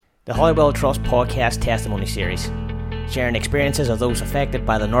The Holywell Trust podcast testimony series, sharing experiences of those affected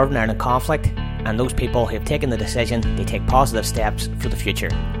by the Northern Ireland conflict and those people who have taken the decision to take positive steps for the future.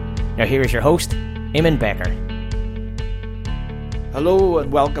 Now here is your host, Eamon Baker. Hello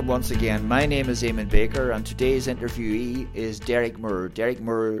and welcome once again. My name is Eamon Baker and today's interviewee is Derek Moore. Derek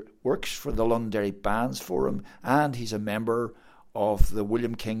Moore works for the Londonderry Bands Forum and he's a member of the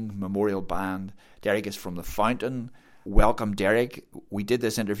William King Memorial Band. Derek is from the Fountain. Welcome, Derek. We did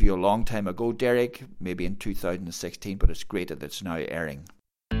this interview a long time ago, Derek, maybe in 2016, but it's great that it's now airing.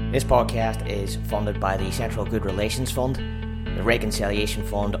 This podcast is funded by the Central Good Relations Fund, the Reconciliation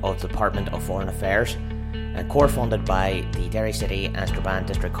Fund of the Department of Foreign Affairs, and core-funded by the Derry City and Strabane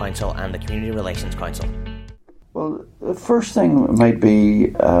District Council and the Community Relations Council. Well, the first thing might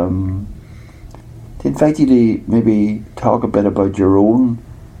be to invite you to maybe talk a bit about your own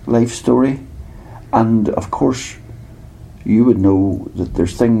life story. And of course, you would know that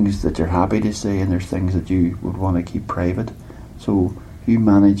there's things that you're happy to say and there's things that you would want to keep private. So you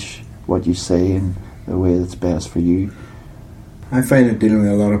manage what you say in the way that's best for you. I find that dealing with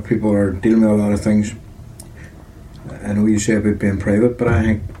a lot of people or dealing with a lot of things, I know you say about being private, but I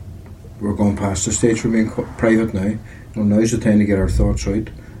think we're going past the stage for being private now. Now's the time to get our thoughts out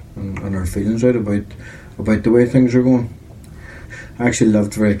and our feelings out about the way things are going. I actually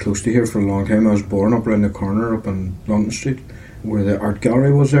lived very close to here for a long time. I was born up around the corner up on London Street where the art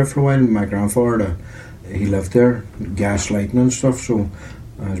gallery was there for a while. My grandfather, he lived there, gas lighting and stuff, so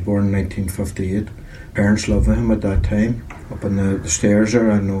I was born in 1958. Parents lived with him at that time. Up on the stairs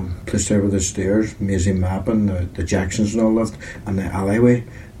there, I know the place there with the stairs, Maisie Mappin, the Jacksons and all lived, and the alleyway.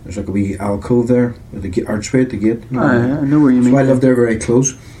 There's like a wee alcove there with the archway at the gate. I know where you mean. So I lived there very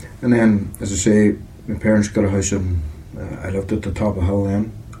close. And then, as I say, my parents got a house in I lived at the top of the hill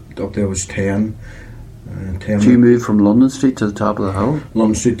then. Up there was 10. So you moved from London Street to the top of the hill?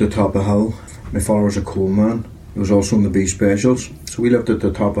 London Street to the top of the hill. My father was a coal man. He was also in the B Specials. So we lived at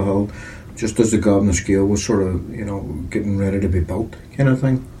the top of the hill just as the Gobna Scale was sort of, getting ready to be built kind of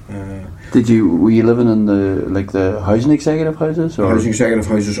thing. Were you living in the housing executive houses? Or? Housing executive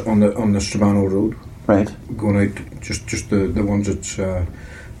houses on the Strabane Road. Right. Going out, just the ones that's...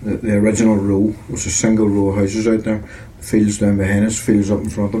 The original row was a single row of houses out there. Fields down behind us, fields up in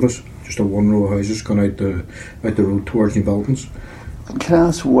front of us. Just a one row of houses going out the road towards New Buildings. Can I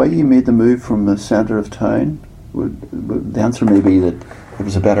ask why you made the move from the centre of town? The answer may be that it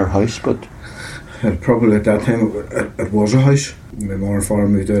was a better house, but... Probably at that time it was a house. My mother and father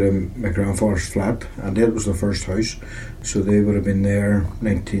moved out of my grandfather's flat and it was the first house. So they would have been there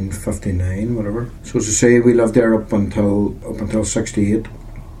 1959, whatever. So as I say, we lived there up until 68.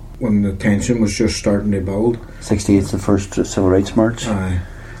 When the tension was just starting to build. 68's the first Civil Rights March. As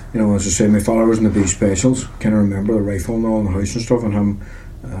I say, my father was in the B Specials. Can I remember the rifle and all in the house and stuff, and him,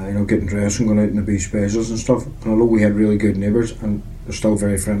 getting dressed and going out in the B Specials and stuff. And although we had really good neighbours, and they're still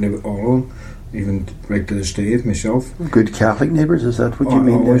very friendly with all of them, even right to this day, myself. Good Catholic neighbours, is that what you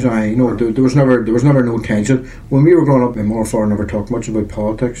mean? Always, there was never no tension. When we were growing up, my mother and father never talked much about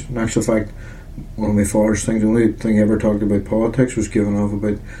politics. In actual fact, one of my father's things, the only thing he ever talked about politics was giving off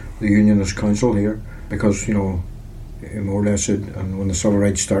about the Unionist Council here, because he more or less said, and when the Civil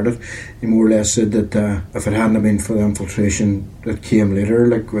Rights started, he more or less said that if it hadn't been for the infiltration that came later,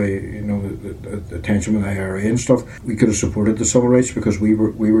 the tension with the IRA and stuff, we could have supported the Civil Rights because we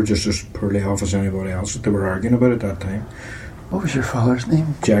were just as poorly off as anybody else that they were arguing about at that time. What was your father's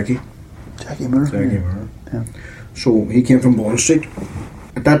name? Jackie Moore. Yeah. So he came from Bond Street.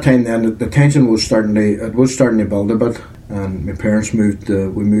 At that time, then the tension was starting to build a bit, and my parents moved.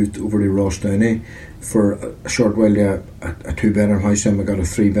 We moved over to Ross Downey for a short while. A 2-bedroom house. Then we got a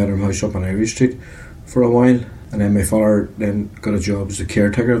 3-bedroom house up on Irish Street for a while, and then my father then got a job as the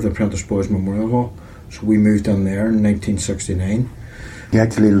caretaker of the Apprentice Boys Memorial Hall. So we moved in there in 1969. You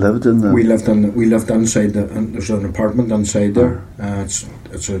actually lived in the... We lived inside there's an apartment inside there.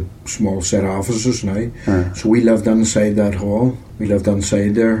 It's a small set of offices now. So we lived inside that hall. We lived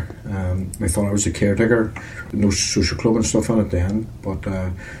inside there. My father was the caretaker. No social club and stuff on it then. But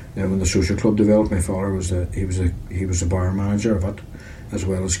then when the social club developed, my father was the bar manager of it, as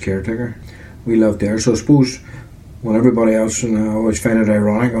well as caretaker. We lived there. So I suppose when everybody else, and I always find it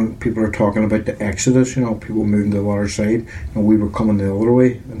ironic when people are talking about the exodus, people moving to the water side, we were coming the other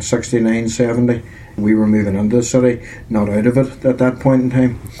way in 69, 70. We were moving into the city, not out of it at that point in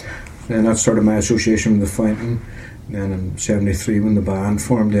time. Then that started my association with the Fountain. Then in 73 when the band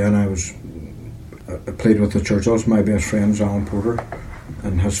formed, then I played with the Churchills. My best friend was Alan Porter,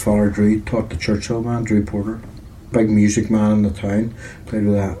 and his father Drew taught the Churchill band, Drew Porter. big music man in the town, played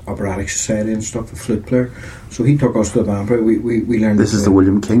with the Operatic Society and stuff, a flute player. So he took us to the band play. We learned. This is the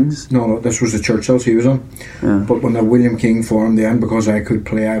William Kings? No, this was the Churchills he was on. Yeah. But when the William King formed then, because I could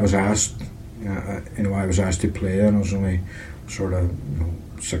play, I was asked, I was asked to play, and I was only sort of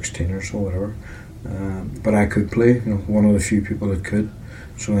 16 or so, whatever. But I could play, one of the few people that could.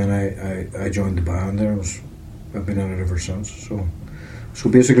 So then I joined the band there. I've been in it ever since. So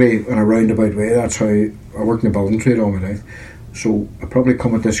basically, in a roundabout way, that's how I worked in the building trade all my life. So I probably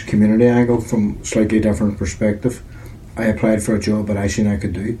come at this community angle from a slightly different perspective. I applied for a job that I seen I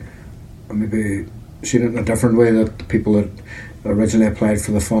could do. I maybe seen it in a different way that the people that originally applied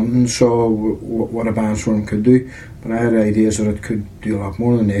for the funding saw what a Bands Forum could do. But I had ideas that it could do a lot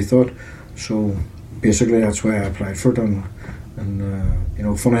more than they thought. So basically, that's why I applied for it. And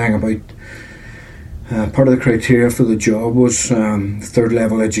funny thing about part of the criteria for the job was third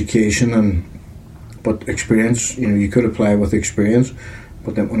level education but experience. You could apply with experience,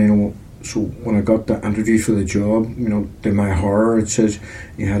 but then when I got the interview for the job, to my horror, it says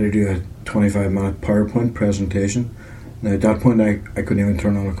you had to do a 25-minute PowerPoint presentation. Now at that point, I couldn't even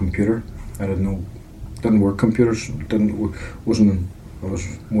turn on a computer. Didn't work computers. I was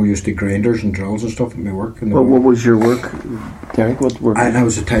more used to grinders and drills and stuff at my work. What was your work, Derek? What work? I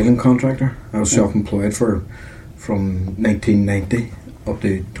was a tiling contractor. I was self-employed from 1990 up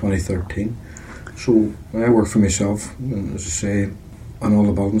to 2013. So I worked for myself, and as I say, on all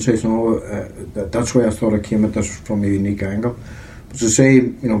the building sites and all. That's why I thought I came at this from a unique angle. But as I say,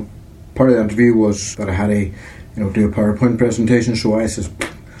 part of the interview was that I had to, do a PowerPoint presentation. So I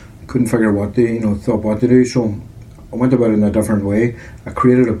couldn't figure what to do. So I went about it in a different way. I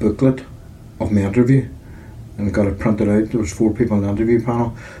created a booklet of my interview and got it printed out. There was 4 people in the interview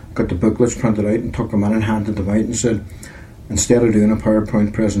panel. Got the booklets printed out and took them in and handed them out and said, instead of doing a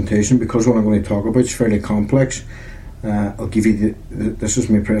PowerPoint presentation, because what I'm going to talk about is fairly complex, I'll give you this is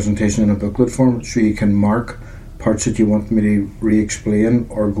my presentation in a booklet form, so you can mark parts that you want me to re-explain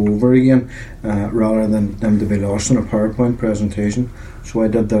or go over again, rather than them to be lost in a PowerPoint presentation. So I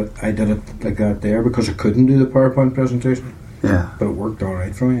did it like that there because I couldn't do the PowerPoint presentation. Yeah. But it worked all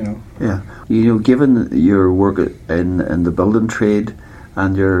right for me, Yeah. Given your work in the building trade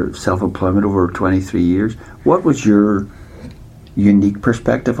and your self-employment over 23 years, what was your unique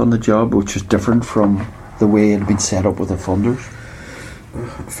perspective on the job, which is different from the way it had been set up with the funders?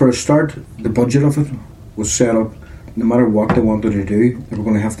 For a start, the budget of it was set up. No matter what they wanted to do, they were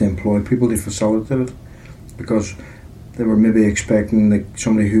going to have to employ people to facilitate it, because they were maybe expecting like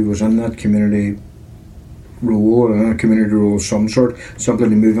somebody who was in that community role or in a community role of some sort, something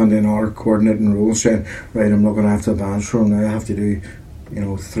to move into another coordinating role, saying, right, I'm not going to have to advance from now, I have to do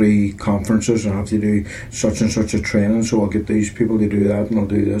 3 conferences, I have to do such and such a training, so I'll get these people to do that and I'll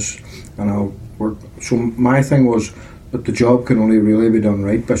do this and I'll work. So my thing was that the job can only really be done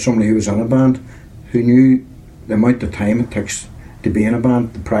right by somebody who was in a band, who knew the amount of time it takes to be in a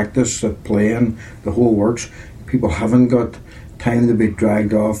band, the practice, the playing, the whole works. People haven't got time to be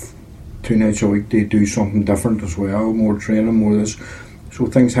dragged off 2 nights a week to do something different as well, more training, more this. So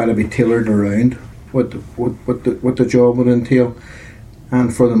things had to be tailored around what the job would entail.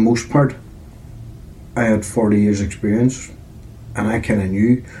 And for the most part, I had 40 years experience, and I kind of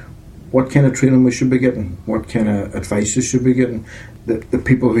knew what kind of training we should be getting, what kind of advice we should be getting, the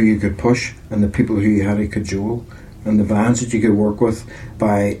people who you could push and the people who you had to cajole, and the bands that you could work with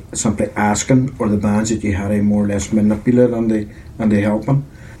by simply asking, or the bands that you had to more or less manipulate and they helping.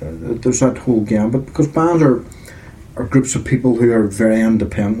 There's that whole gambit, because bands are groups of people who are very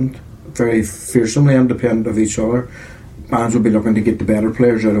independent, very fearsomely independent of each other. Bands would be looking to get the better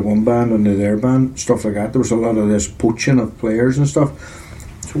players out of one band into their band, stuff like that. There was a lot of this poaching of players and stuff.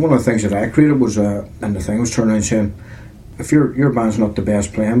 So one of the things that I created was, and the thing was turning around saying, if your band's not the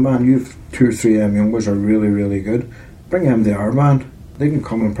best playing band, you've 2 or 3 of them young boys are really, really good, bring them to our band. They can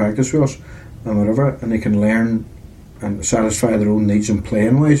come and practice with us and whatever, and they can learn and satisfy their own needs in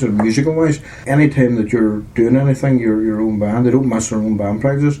playing wise or musical wise. Anytime that you're doing anything, your own band, they don't miss their own band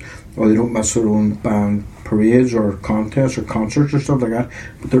practices, or they don't miss their own band parades or contests or concerts or stuff like that,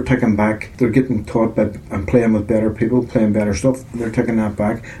 but they're taking back, they're getting taught by and playing with better people, playing better stuff, they're taking that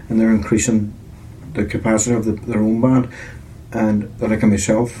back and they're increasing the capacity of their own band. And like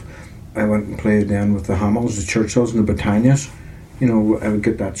myself, I went and played then with the Hamills, the Churchills and the Britannias. I would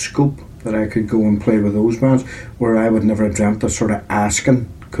get that scope that I could go and play with those bands, where I would never have dreamt of sort of asking,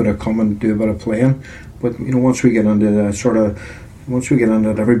 could I come and do a bit of playing. But once we get into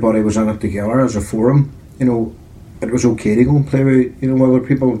it, everybody was in it together as a forum. It was okay to go and play with other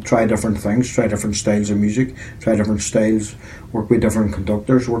people, try different things, try different styles of music, try different styles, work with different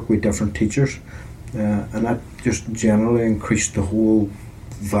conductors, work with different teachers. and that just generally increased the whole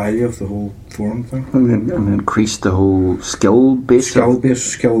value of the whole forum thing. And increased the whole skill base?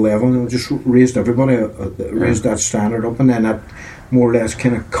 Skill level, just raised everybody, raised that standard up, and then that more or less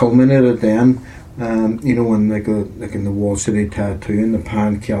kind of culminated then, in like in the Wall City Tattoo and the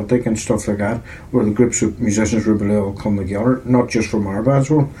Pan Celtic and stuff like that, where the groups of musicians would all come together, not just from our bands,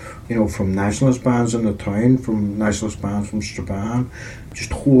 from nationalist bands in the town, from nationalist bands from Strabane,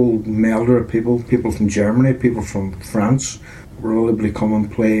 just whole melder of people from Germany, people from France, were all able to come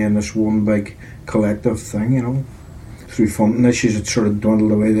and play in this one big collective thing, Through funding issues, it sort of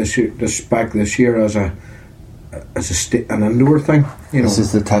dwindled away this year as an indoor thing, This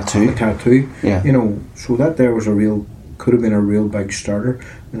is the tattoo. The tattoo, yeah. So that there was could have been a real big starter.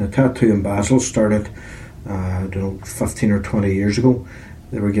 And the tattoo in Basel started, 15 or 20 years ago.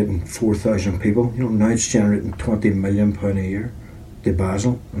 They were getting 4,000 people. Now it's generating £20 million a year. The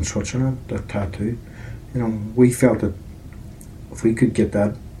Basel in Switzerland, that tattoo. We felt that if we could get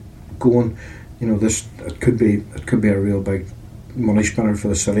that going, it could be a real big money spinner for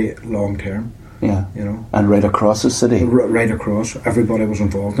the city long term. Yeah, and right across the city. Right across, everybody was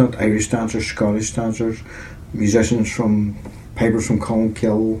involved in it. Irish dancers, Scottish dancers, musicians pipers from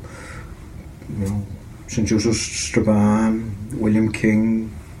Colmkill, St Joseph's Strabane, William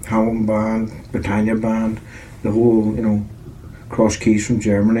King, Hamilton Band, Britannia Band, the whole, Cross Keys from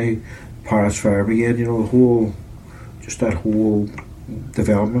Germany, Paris Fire Brigade, that whole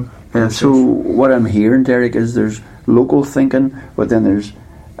development. Yeah, so what I'm hearing, Derek, is there's local thinking, but then there's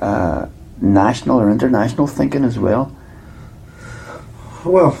national or international thinking as well.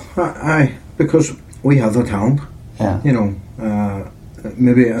 Well, because we have the talent. Yeah.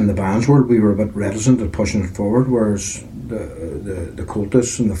 Maybe in the bands world we were a bit reticent at pushing it forward, whereas the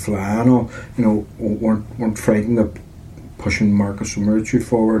cultists and the Fla and all, weren't frightened of pushing Marcus Murtry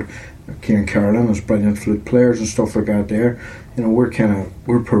forward. Kieran Carlin as brilliant flute players and stuff like that. There, we're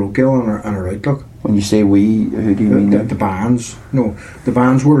parochial in our outlook. When you say we, who do you mean? The bands. The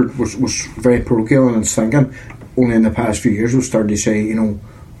bands world was very parochial in its thinking. Only in the past few years we've started to say,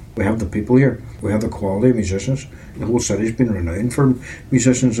 we have the people here, we have the quality of musicians. The whole city's been renowned for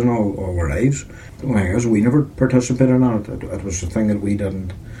musicians in all our lives. The only thing is, we never participated in it. It was a thing that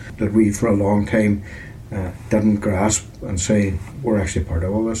we for a long time didn't grasp and say, we're actually part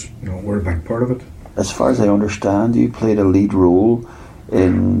of all this. We're a big part of it. As far as I understand, you played a lead role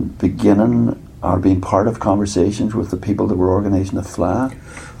in beginning or being part of conversations with the people that were organising the Fla.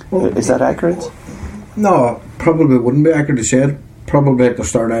 Well, is that accurate? No, probably wouldn't be accurate to say it. Probably at the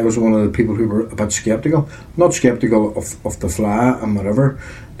start I was one of the people who were a bit sceptical. Not sceptical of the Fla and whatever.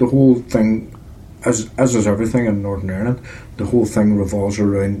 The whole thing, as is everything in Northern Ireland, the whole thing revolves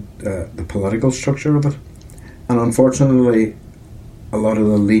around the political structure of it. And unfortunately, a lot of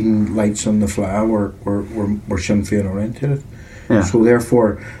the leading lights on the Fla were Sinn Féin orientated. Yeah. So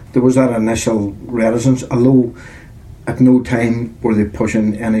therefore, there was that initial reticence, although at no time were they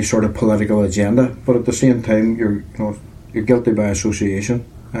pushing any sort of political agenda. But at the same time, you're guilty by association.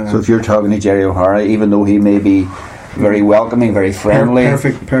 So if you're talking to Jerry O'Hara, even though he may be very welcoming, very friendly,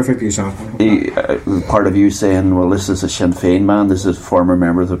 perfect example. Part of you saying, well, this is a Sinn Féin man, this is a former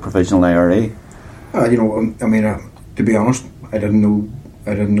member of the Provisional IRA. To be honest, I didn't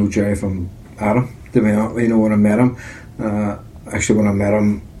know Jerry from Adam. To be honest, when I met him, actually when I met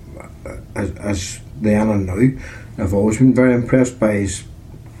him as then and now, I've always been very impressed by his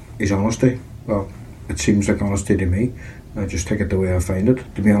honesty. Well, it seems like honesty to me. I just take it the way I find it.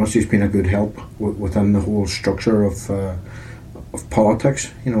 To be honest, he's been a good help within the whole structure of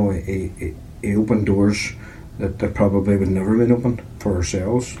politics. He opened doors that probably would never have been opened for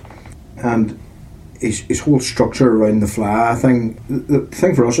ourselves. And his whole structure around the Fla thing, the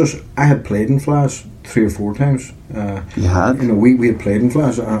thing for us is, I had played in Flas 3 or 4 times. You had? We had played in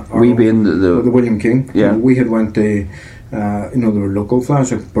Flas. We being the William King. Yeah. We had went to, there were local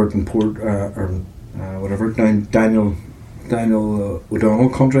Flas like Burton Port or whatever, down Daniel O'Donnell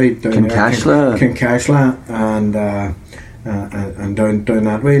country, down Kincashla, and down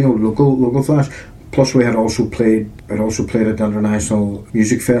that way, local Flas. Plus, I'd also played at the International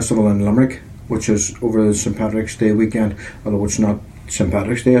Music Festival in Limerick, which is over the St Patrick's Day weekend, although it's not St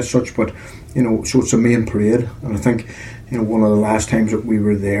Patrick's Day as such, but so it's a main parade. And I think one of the last times that we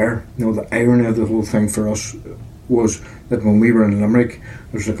were there, the irony of the whole thing for us was that when we were in Limerick,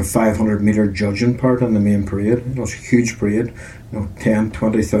 there was like a 500-metre judging part in the main parade. It was a huge parade,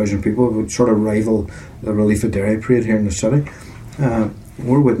 10,000-20,000 people. It would sort of rival the Relief of Derry parade here in the city.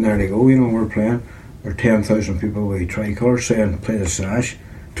 We're waiting there to go, we're playing. There are 10,000 people with tricolours saying, play the sash.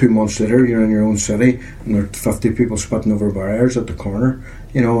 2 months later, you're in your own city, and there are 50 people spitting over barriers at the corner.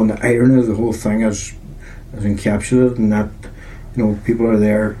 And the irony of the whole thing is encapsulated in that, people are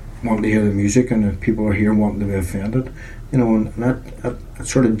there wanting to hear the music, and people are here wanting to be offended. And that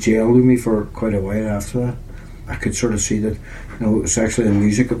sort of jailed with me for quite a while after that. I could sort of see that, it was actually the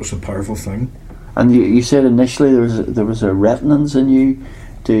music that was a powerful thing. And you said initially there was a reticence in you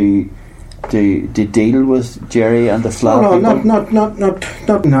to deal with Jerry and the Flat people? No,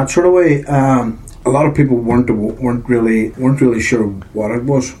 not in that sort of way. A lot of people weren't really sure what it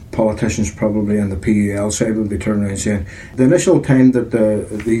was. Politicians probably on the PUL side would be turning around saying, the initial time that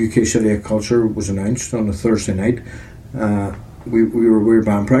the UK City of Culture was announced on a Thursday night, we were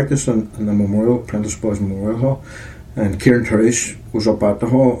band practice in the Prentice Boys Memorial Hall, and Kieran Turrish was up at the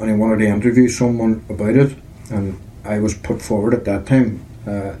hall and he wanted to interview someone about it, and I was put forward at that time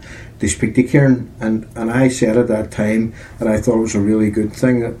to speak to Kieran, and I said at that time that I thought it was a really good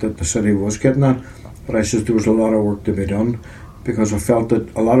thing that the city was getting that, but I said there was a lot of work to be done, because I felt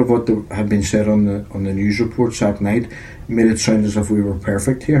that a lot of what had been said on the news reports that night made it sound as if we were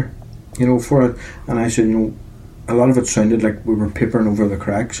perfect here, for it, and I said, a lot of it sounded like we were papering over the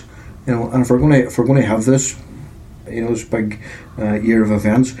cracks, and if we're going to have this, this big year of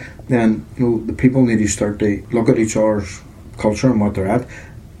events, then the people need to start to look at each other's culture and what they're at,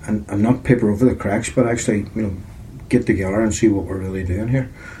 and not paper over the cracks, but actually get together and see what we're really doing here.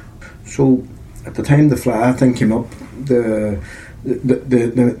 So at the time the Fly thing came up, the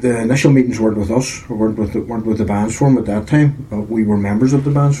initial meetings weren't with us, or weren't with the Bands Forum at that time. We were members of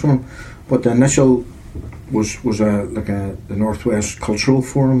the Bands Forum, but the initial was the Northwest Cultural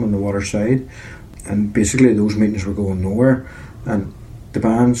Forum on the Waterside, and basically those meetings were going nowhere. And the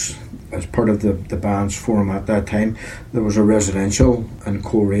bands, as part of the Bands Forum at that time, there was a residential in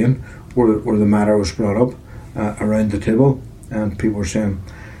Coleraine where the matter was brought up around the table, and people were saying,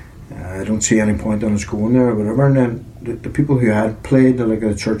 I don't see any point in us going there or whatever. And then the people who had played, like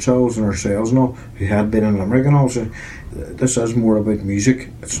the Churchills and ourselves and all, who had been in Limerick and all, said, this is more about music,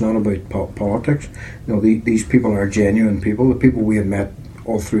 it's not about politics. These people are genuine people. The people we had met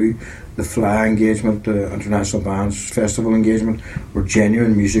all through the Fly engagement, the International Bands Festival engagement, were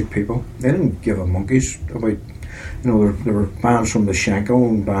genuine music people. They didn't give a monkeys about, there were bands from the Shankill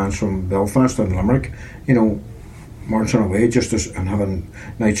and bands from Belfast and Limerick, marching away and having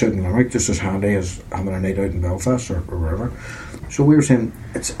nights out in Limerick just as handy as having a night out in Belfast or wherever. So we were saying,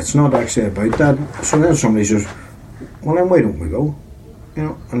 it's not actually about that. So then somebody says, well then why don't we go?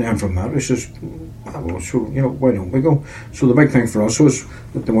 And then from that, he says, why don't we go? So the big thing for us was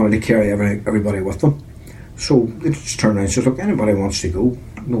that they wanted to carry everybody with them. So they just turned around and said, look, anybody wants to go,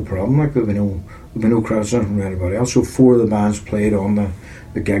 no problem, there'll be no criticism from anybody else. So 4 of the bands played on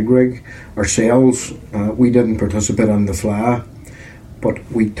the gig rig. Ourselves, we didn't participate in the Fly, but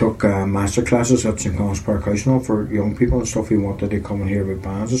we took master classes at St. Connell's Park House now for young people and stuff who wanted to come and hear about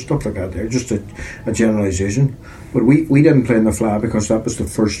bands and stuff like that there, just a generalisation. But we didn't play in the Fly because that was the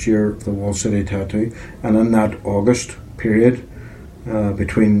first year of the Wall City Tattoo, and in that August period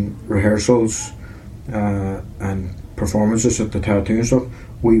between rehearsals and performances at the Tattoo and stuff,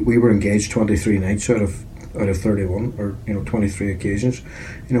 we were engaged 23 nights out of 31, or 23 occasions,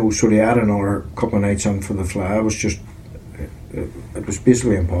 so to add another couple of nights on for the Fly was just, it was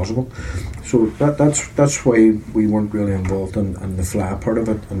basically impossible. So that's why we weren't really involved in the Fly part of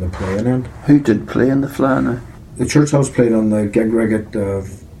it and the playing end. Who did play in the Fly now? The Churchills played on the gig rig at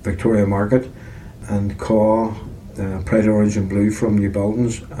Victoria Market, and Caw, Pride Orange and Blue from New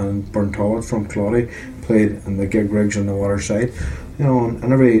Buildings, and Burntollet from Claudy played in the gig rigs on the Waterside. And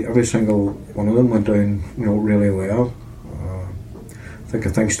every single one of them went down, really well. I think a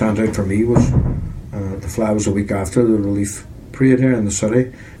thing stands out for me was the Fly was a week after the relief parade here in the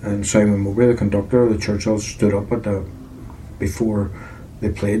city, and Simon Mowbray, the conductor of the Churchills, stood up before they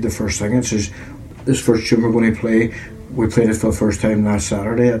played the first thing and says, this first tune we're going to play, we played it for the first time last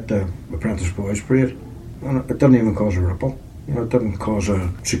Saturday at the Apprentice Boys Parade, and it didn't even cause a ripple. It didn't cause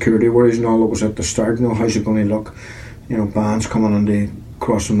a security worries and all. It was at the start. How's it going to look? Bands coming in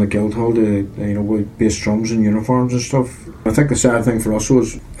across from the Guildhall with bass drums and uniforms and stuff. I think the sad thing for us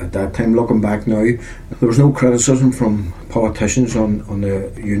was, at that time, looking back now, there was no criticism from politicians on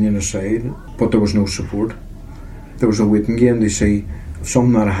the unionist side, but there was no support. There was a waiting game to see if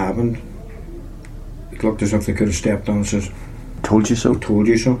something had happened. It looked as if they could have stepped on and says, told you so. Told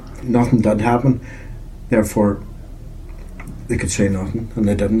you so. Nothing did happen. Therefore, they could say nothing, and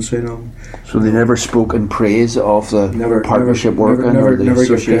they didn't say nothing. So they never spoke in praise of the partnership working or the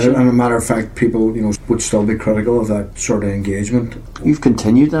association? And a matter of fact, people would still be critical of that sort of engagement. You've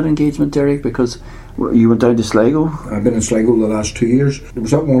continued that engagement, Derek, because You went down to Sligo? I've been in Sligo the last 2 years. There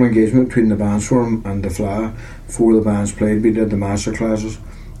was that one engagement between the Bands Forum and the FLA. 4 of the bands played. We did the master classes.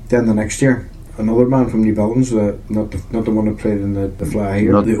 Then the next year, another band from New Buildings, not the one that played in the FLA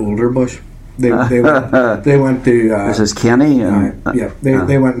here, the older boys. They went to. This is Kenny.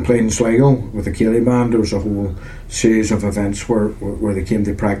 They went and played in Sligo with the Cayley band. There was a whole series of events where they came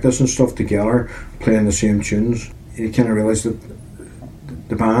to practice and stuff together, playing the same tunes. You kind of realise that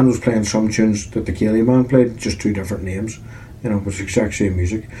the band was playing some tunes that the Cayley band played, just 2 different names. It was the exact same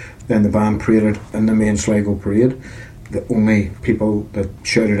music. Then the band paraded in the main Sligo parade. The only people that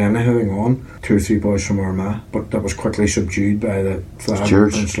shouted anything on, 2 or 3 boys from Armagh, but that was quickly subdued by the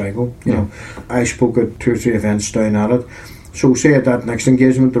flaggers in Sligo. I spoke at 2 or 3 events down at it. So say at that next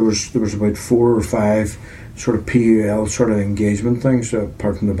engagement there was about 4 or 5 sort of PUL sort of engagement things,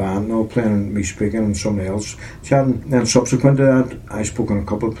 apart from the band and all playing and me speaking and somebody else chatting. Then subsequent to that, I spoke in a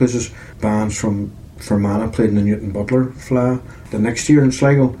couple of places. Bands from Fermanagh played in the Newton Butler FLA. The next year in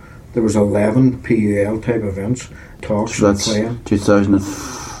Sligo, there was 11 PUL type events, talks so and that's playing.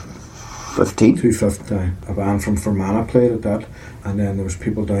 2015? 2015. A band from Fermanagh played at that, and then there was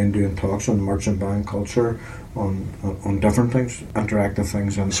people down doing talks on merchant band culture, on different things, interactive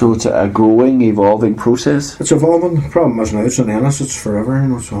things. And so it's a growing, evolving process? It's evolving. The problem is now it's in Ennis, it's forever,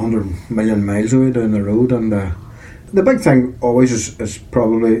 it's 100 million miles away down the road, and the big thing always is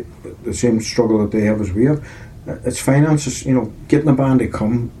probably the same struggle that they have as we have. It's finances, getting a band to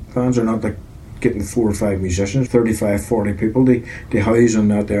come. Bands are not like getting 4 or 5 musicians, 35, 40 people to house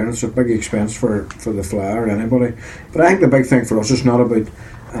and that there, and it's a big expense for the FLA or anybody. But I think the big thing for us is not about,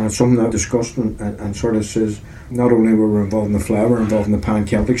 and it's something that I've discussed and sort of says, not only were we involved in the FLA, we're involved in the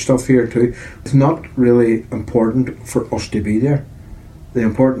pan-Celtic stuff here too. It's not really important for us to be there. The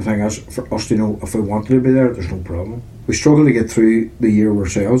important thing is for us to know if we wanted to be there, there's no problem. We struggle to get through the year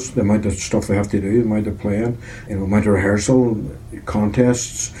ourselves, the amount of stuff we have to do, the amount of playing, the amount of rehearsal,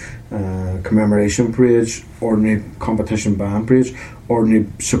 contests, commemoration parades, ordinary competition band parades, ordinary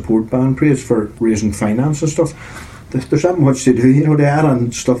support band parades for raising finance and stuff. There's not much to do, to add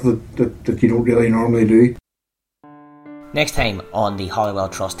on stuff that you don't really normally do. Next time on the Hollywell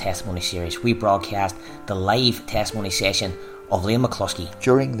Trust Testimony Series, we broadcast the live testimony session of Liam McCluskey.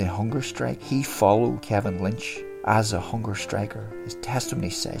 During the hunger strike, he followed Kevin Lynch as a hunger striker. His testimony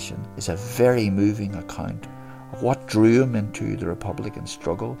session is a very moving account of what drew him into the Republican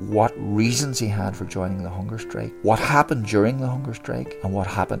struggle, what reasons he had for joining the hunger strike, what happened during the hunger strike, and what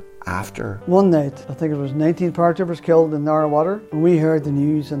happened after. One night, I think it was 19 paratroopers killed in Narrawater. When we heard the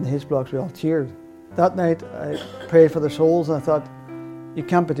news in the His blocks, we all cheered. That night, I prayed for their souls, and I thought, you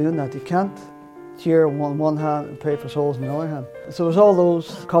can't be doing that. You can't cheer on one hand and pray for souls on the other hand. So there's all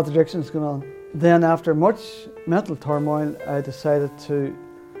those contradictions going on. Then after much mental turmoil, I decided to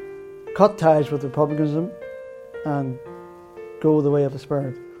cut ties with republicanism and go the way of the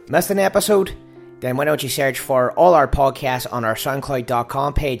Spirit. Missed an episode? Then why don't you search for all our podcasts on our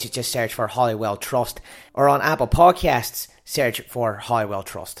SoundCloud.com page. Just search for Hollywell Trust. Or on Apple Podcasts, search for Hollywell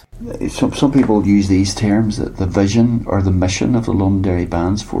Trust. Some people use these terms, the vision or the mission of the Londonderry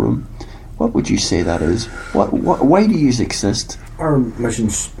Bands Forum. What would you say that is? Why do you exist? Our mission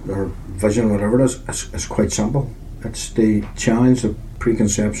or vision, whatever it is quite simple. It's to challenge the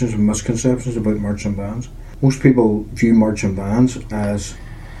preconceptions and misconceptions about marching bands. Most people view marching bands as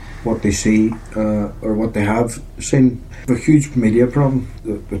what they see or what they have seen. A huge media problem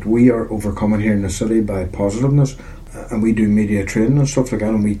that we are overcoming here in the city by positiveness, and we do media training and stuff like that,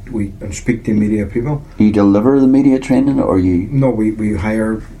 and we speak to media people. You deliver the media training, or you? No, we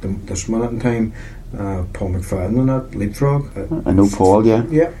hire this minute in time Paul McFadden and that, Leapfrog. I know Paul, yeah.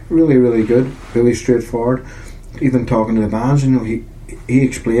 Yeah, really, really good, really straightforward. Even talking to the bands, he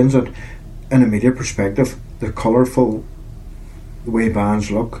explains that in a media perspective, the colourful, the way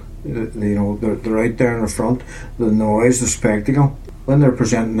bands look, they're out there in the front, the noise, the spectacle. When they're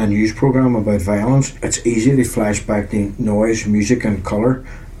presenting a news programme about violence, it's easy to flash back the noise, music and colour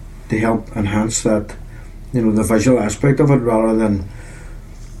to help enhance that, the visual aspect of it, rather than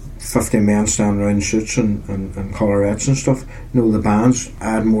 50 men standing around in suits and collarettes and stuff. The bands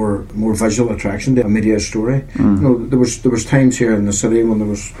add more visual attraction to a media story. There was times here in the city when there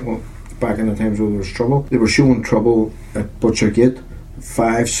was, back in the times where there was trouble, they were showing trouble at Butchergate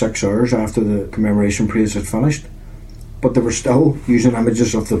 5-6 hours after the commemoration parades had finished, but they were still using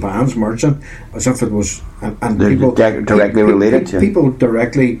images of the bands marching as if it was, and people directly related to people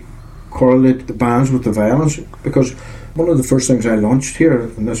directly correlate the bands with the violence. Because one of the first things I launched here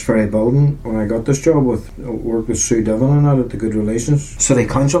in this very building when I got this job, with work with Sue Devon and that at the Good Relations City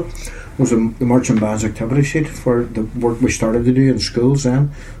Council, was the marching bands activity sheet for the work we started to do in schools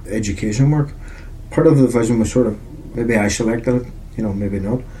then, education work. part of the division was sort of, maybe I selected it, maybe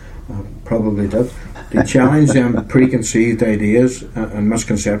not, probably did. They challenged them preconceived ideas and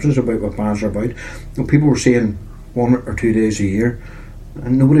misconceptions about what bands are about. People were saying 1 or 2 days a year,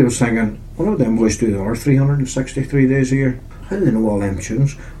 and nobody was thinking, what do them boys do the other 363 days a year? How do they know all them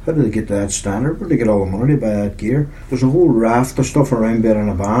tunes? How do they get to that standard? Where do they get all the money to buy that gear? There's a whole raft of stuff around being in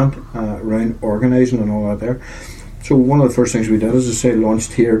a band, around organising and all that there. So one of the first things we did, as I say,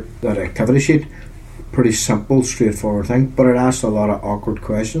 launched here that activity sheet. Pretty simple, straightforward thing, but it asked a lot of awkward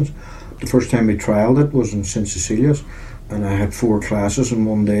questions. The first time we trialled it was in St Cecilia's, and I had 4 classes in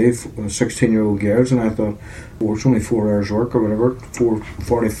one day, 16-year-old girls, and I thought, well, it's only 4 hours work or whatever,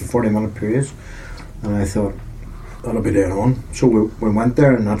 40-minute periods, and I thought, that'll be dead on. So we went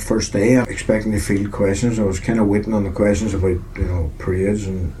there, and that first day, I'm expecting to field questions. I was kind of waiting on the questions about, parades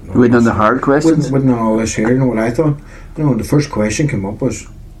and... Waiting on the hard questions? Waiting on all this here, what I thought. The first question came up was,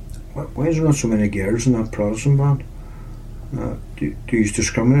 why is there not so many girls in that Protestant band? Do you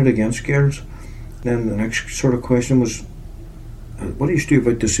discriminate against girls? Then the next sort of question was, what do you do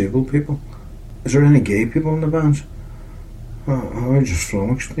about disabled people? Is there any gay people in the bands? I just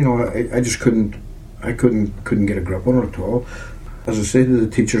flummoxed. I just couldn't get a grip on it at all. As I said to the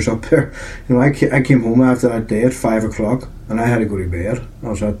teachers up there, I came home after that day at 5 o'clock, and I had to go to bed. I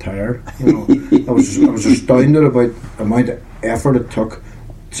was that tired. I was astounded about the amount of effort it took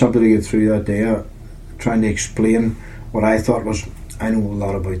somebody to get through that day, trying to explain what I thought was, I know a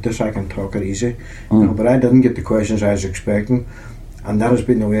lot about this, I can talk it easy. But I didn't get the questions I was expecting, and that has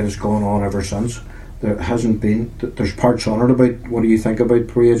been the way it's gone on ever since. There hasn't been, there's parts on it about, what do you think about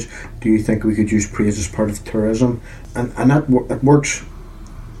parades? Do you think we could use parades as part of tourism? And that it works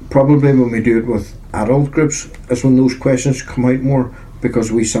probably when we do it with adult groups, is when those questions come out more,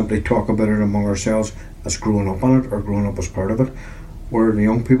 because we simply talk about it among ourselves as growing up on it or growing up as part of it. Where the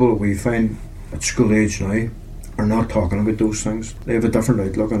young people that we find at school age now are not talking about those things. They have a different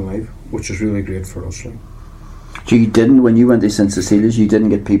outlook on life, which is really great for us. So you didn't, when you went to St Cecilia's, you didn't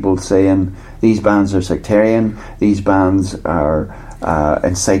get people saying these bands are sectarian, these bands are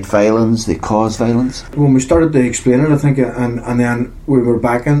incite violence, they cause violence? When we started to explain it, I think, and then we were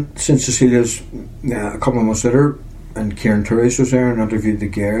back in St Cecilia's a couple of months later, and Kieran Turris was there and interviewed the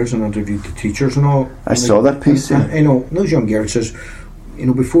girls and interviewed the teachers and all. I saw that piece. And those young girls says,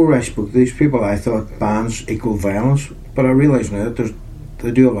 before I spoke to these people, I thought bands equal violence, but I realise now that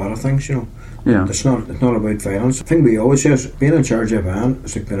they do a lot of things. Yeah. It's not about violence. The thing we always say is, being in charge of a band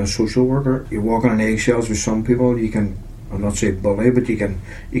is like being a social worker. You're walking on eggshells with some people. You can, I'll not say bully, but you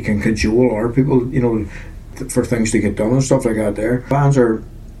can cajole other people, for things to get done and stuff like that. There, bands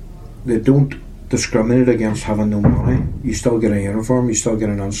they don't discriminate against having no money. You still get a uniform, you still get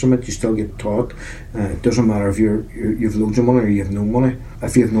an instrument, you still get taught. It doesn't matter if you've loads of money or you have no money.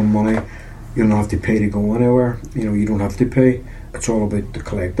 If you have no money, you don't have to pay to go anywhere. You don't have to pay. It's all about the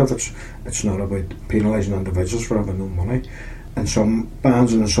collective. It's not about penalising individuals for having no money. In some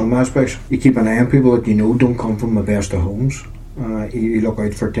bands and in some aspects, you keep an eye on people that don't come from the best of homes. You look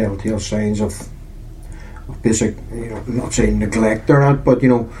out for telltale signs of basic, not saying neglect or not, but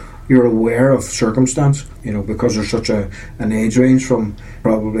you're aware of circumstance, because there's such an age range from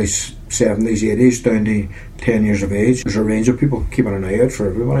probably 70s, 80s down to 10 years of age. There's a range of people keeping an eye out for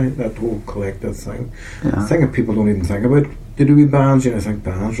everybody, that whole collective thing. Yeah. The thing that people don't even think about. They do bands, think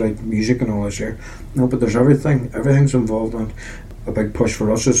bands, right, music and all this here. No, but there's everything's involved in it. A big push for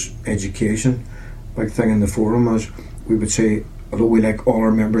us is education. Big thing in the forum is, we would say, although we like all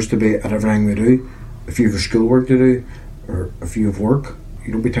our members to be at everything we do, if you have schoolwork to do, or if you have work,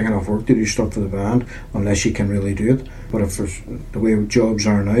 you don't be taking off work to do stuff for the band unless you can really do it. But if there's the way jobs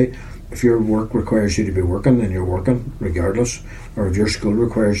are now, if your work requires you to be working, then you're working regardless. Or if your school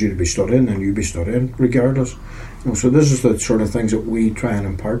requires you to be studying, then you be studying regardless. So this is the sort of things that we try and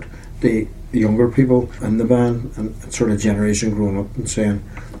impart the younger people in the band, and sort of generation growing up and saying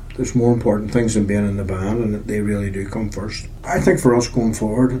there's more important things than being in the band, and that they really do come first. I think for us going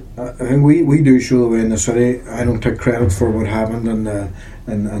forward, I think we do show the way in the city. I don't take credit for what happened in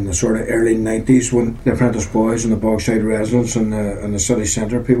the sort of early 90s when the Apprentice Boys and the Bogside Residents and the city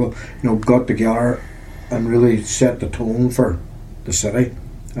centre people got together and really set the tone for the city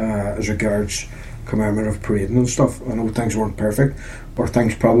as regards commemorative parading and stuff. I know things weren't perfect, or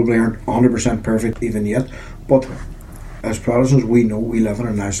things probably aren't 100% perfect even yet, but as Protestants, we know we live in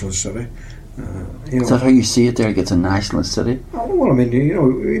a nationalist city. Is that how you see it there? It's a nationalist city? Well, I mean,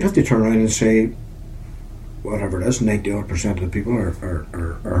 you'd have to turn around and say, whatever it is, 90% of the people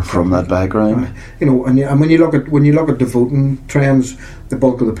are from that background. And when you look at the voting trends, the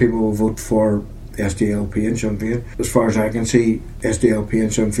bulk of the people will vote for SDLP and Sinn Féin. As far as I can see, SDLP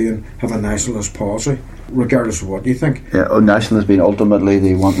and Sinn Féin have a nationalist policy, regardless of what you think. Yeah, nationalists being ultimately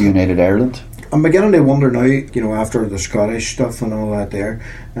they want United Ireland. I'm beginning to wonder now, after the Scottish stuff and all that there,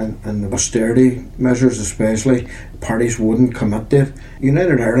 and the austerity measures especially, parties wouldn't commit to it.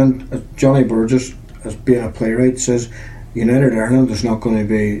 United Ireland, Johnny Burgess, as being a playwright, says United Ireland is not going to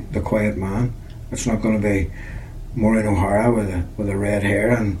be the quiet man. It's not going to be Maureen O'Hara with the red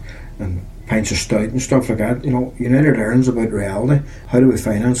hair and pints of stout and stuff like that. United Ireland's about reality. How do we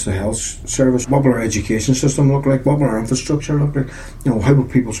finance the health service? What will our education system look like? What will our infrastructure look like? How will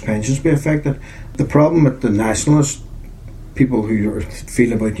people's pensions be affected? The problem with the nationalist people who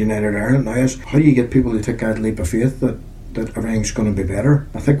feel about United Ireland now is, how do you get people to take that leap of faith that everything's going to be better?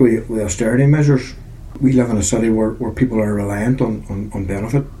 I think with austerity measures, we live in a city where people are reliant on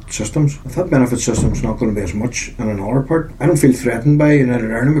benefit systems. If that benefit system's not going to be as much in another part, I don't feel threatened by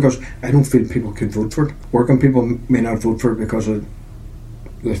United Ireland because I don't feel people could vote for it. Working people may not vote for it because of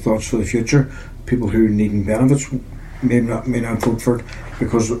their thoughts for the future. People who need benefits may not vote for it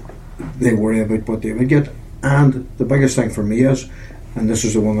because they worry about what they would get. And the biggest thing for me is, and this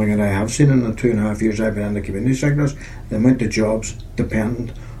is the one thing that I have seen in the 2.5 years I've been in the community sector, is the amount of jobs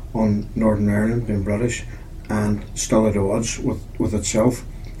dependent on Northern Ireland being British and still at odds with itself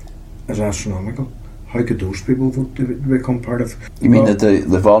is astronomical. How could those people vote to become part of... You mean that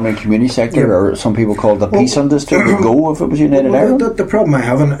the vulnerable community sector, yeah, or some people call it the peace industry, would go if it was United Ireland? The problem I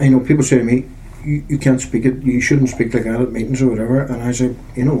have, and people say to me, you can't speak it, you shouldn't speak like that at meetings or whatever, and I say,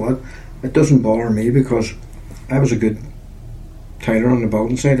 you know what, it doesn't bother me because I was a good tiler on the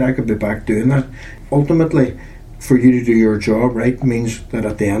building side. I could be back doing that. Ultimately, for you to do your job right means that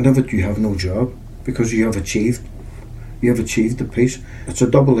at the end of it you have no job because you have achieved the peace. It's a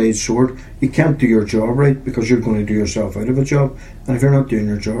double-edged sword. You can't do your job right because you're going to do yourself out of a job, and if you're not doing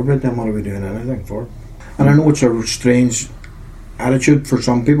your job right, then what are we doing anything for? And I know it's a strange attitude for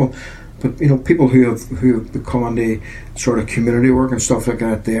some people, but people who have become into sort of community work and stuff like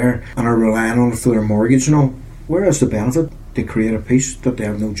that there and are relying on it for their mortgage, where is the benefit to create a peace that they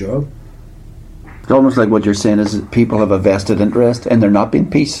have no job? It's almost like what you're saying is that people have a vested interest in there not being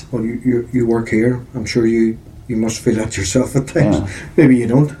peace. Well, you work here. I'm sure you must feel that yourself at times. Yeah. Maybe you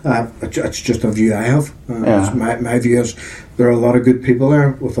don't. It's just a view I have. Yeah. My view is there are a lot of good people there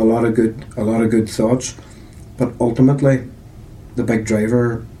with a lot of good thoughts, but ultimately, the big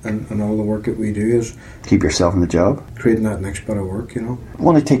driver and all the work that we do is keep yourself in the job, creating that next bit of work. I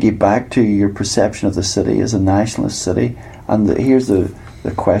want to take you back to your perception of the city as a nationalist city, and here's the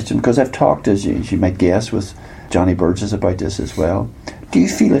question, because I've talked, as you might guess, with Johnny Burgess about this as well. Do you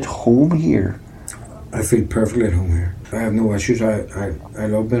feel at home here? I feel perfectly at home here. I have no issues. I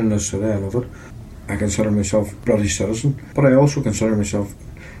love being in this city. I love it. I consider myself a British citizen, but I also consider myself,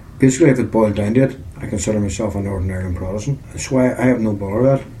 basically if it boiled down to it, I consider myself a Northern Ireland Protestant. That's why I have no bother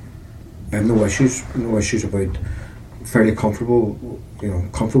with that. I have no issues about fairly comfortable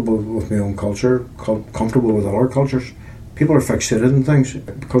with my own culture, comfortable with other cultures. People are fixated in things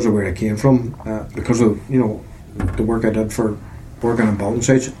because of where I came from, because of the work I did for working on building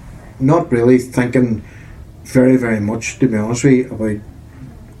sites, not really thinking very, very much, to be honest with you, about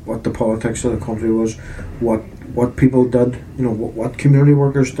what the politics of the country was, what people did, what community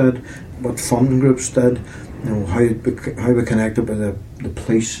workers did, what funding groups did, how we connected with the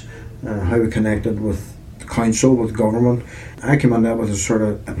police, how we connected with the council, with government. I came on that with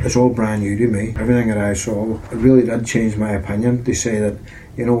it's all brand new to me. Everything that I saw, it really did change my opinion to say that,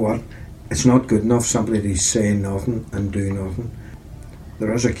 you know what, it's not good enough simply to say nothing and do nothing.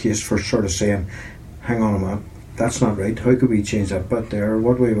 There is a case for sort of saying, hang on a minute, that's not right, how could we change that bit there,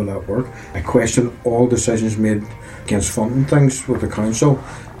 what way will that work? I question all decisions made against funding things with the council,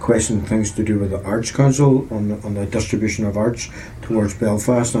 question things to do with the Arts Council on the distribution of arts towards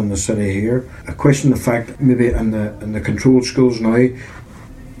Belfast and the city here. I question the fact, maybe in the controlled schools now,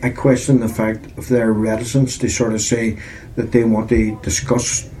 I question the fact of their reticence to sort of say that they want to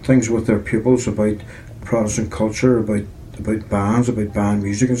discuss things with their pupils about Protestant culture, about bands, about band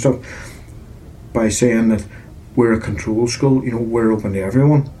music and stuff, by saying that we're a controlled school, we're open to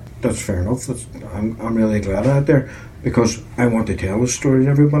everyone. That's fair enough. I'm really glad out there because I want to tell the story to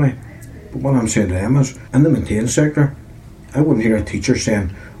everybody. But what I'm saying to them is, in the maintenance sector, I wouldn't hear a teacher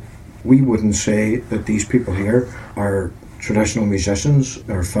saying, we wouldn't say that these people here are traditional musicians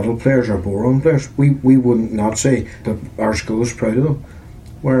or fiddle players or bodhrán players. We wouldn't not say that our school is proud of them.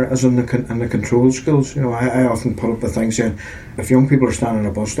 Whereas in the controlled schools, I often put up the thing saying, if young people are standing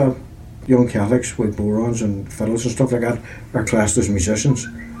at a bus stop, young Catholics with bodhráns and fiddles and stuff like that are classed as musicians.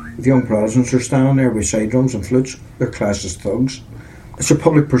 If young Protestants are standing there with side drums and flutes, they're classed as thugs. it's a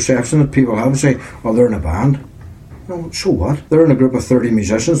public perception that people have, say, well, they're in a band. No, so what? They're in a group of 30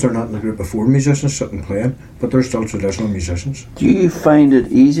 musicians, they're not in a group of 4 musicians sitting playing, but they're still traditional musicians. Do you find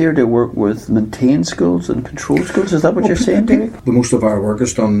it easier to work with maintained schools than controlled schools? Is that what you're saying, Derek? The most of our work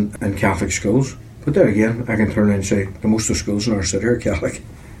is done in Catholic schools, but there again, I can turn around and say the most of the schools in our city are Catholic.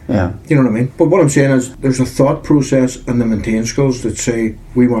 Yeah. You know what I mean? But what I'm saying is there's a thought process in the maintained schools that say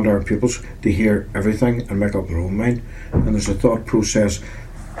we want our pupils to hear everything and make up their own mind, and there's a thought process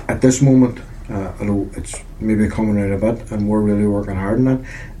at this moment, although it's maybe coming out a bit and we're really working hard on that.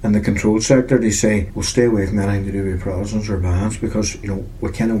 In the controlled sector, they say we'll stay away from anything to do with Protestants or bands because, you know,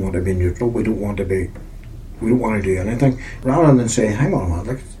 we kind of want to be neutral. We don't want to do anything, rather than say, hang on a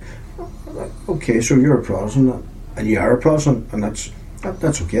minute, like, okay, so you're a Protestant and you are a Protestant, and that's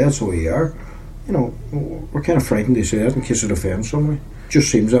okay, that's the way you are. You know, we're kind of frightened to say that in case it offends somebody. It just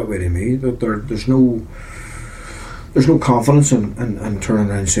seems that way to me, that there's no confidence in turning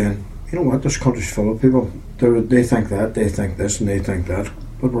around and saying, you know what, this country's full of people. They think that, they think this, and they think that,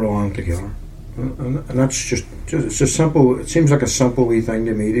 but we're all in together. And that's just it's a simple. It seems like a simple wee thing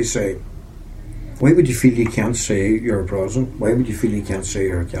to me to say. Why would you feel you can't say you're a Protestant? Why would you feel you can't say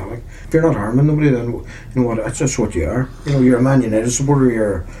you're a Catholic? If you're not harming nobody, then you know what? That's just what you are. You know, you're a Man United supporter.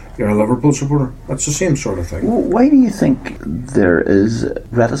 You're a Liverpool supporter. That's the same sort of thing. Well, why do you think there is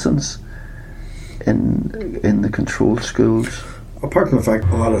reticence in the controlled schools? Apart from the fact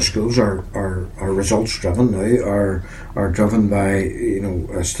a lot of schools are results driven now, are driven by, you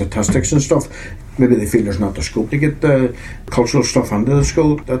know, statistics and stuff. Maybe they feel there's not the scope to get the cultural stuff into the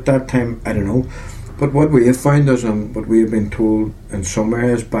school at that time. I don't know. But what we have found is, what we have been told in some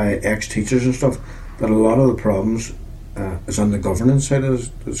areas by ex-teachers and stuff, that a lot of the problems is on the governance side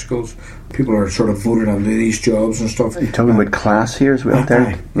of the schools. People are sort of voted into these jobs and stuff. Are you talking about class here as well,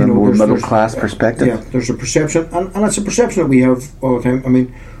 Derek? The more middle class perspective? Yeah, there's a perception, and it's a perception that we have all the time. I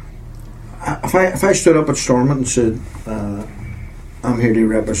mean, if I stood up at Stormont and said, I'm here to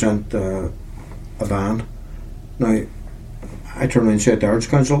represent a band, now I turn around and say at the Arts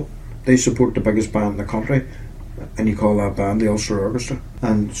Council, they support the biggest band in the country, and you call that band the Ulster Orchestra,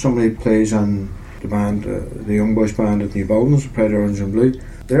 and somebody plays in the band, the Young Boys band at New Buildings, Pride Orange and Blue.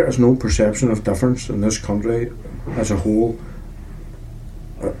 There is no perception of difference in this country as a whole.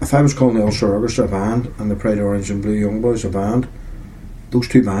 If I was calling the Ulster Orchestra a band and the Pride Orange and Blue Young Boys a band, those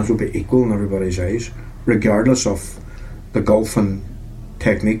two bands would be equal in everybody's eyes, regardless of the gulf in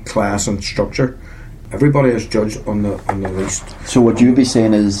technique, class and structure. Everybody is judged on the least. So what you'd be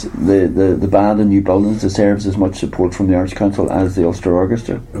saying is the band in New Buildings deserves as much support from the Arts Council as the Ulster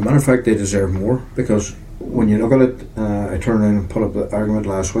Orchestra? As a matter of fact, they deserve more, because when you look at it, I turned around and put up the argument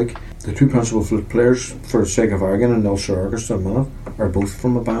last week. The two principal flute players, for the sake of arguing, in the Ulster Orchestra at the minute, are both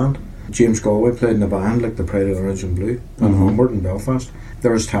from a band. James Galway played in a band like the Pride of Orange and Blue and Homeward in Belfast.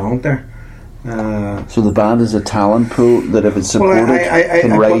 There is talent there. So the band is a talent pool that, if it's supported,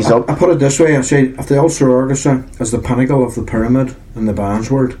 can rise up. I put it this way: I say, if the Ulster Orchestra is the pinnacle of the pyramid in the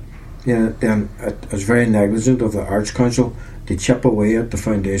band's world, then it's very negligent of the Arts Council to chip away at the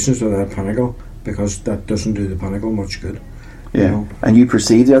foundations of that pinnacle, because that doesn't do the pinnacle much good. Yeah, you know? And you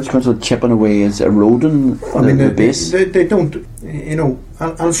perceive the Arts Council chipping away as eroding the base? They don't, you know,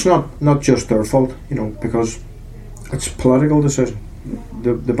 and it's not just their fault, you know, because it's a political decision.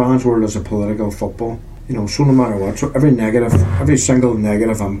 The band's world is a political football, you know, so no matter what, so every single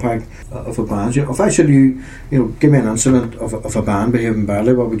negative impact of a band, you know, if I said give me an incident of a band behaving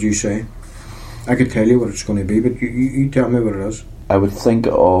badly, what would you say? I could tell you what it's going to be, but you tell me what it is. I would think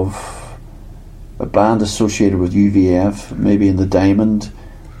of a band associated with UVF, maybe in the Diamond.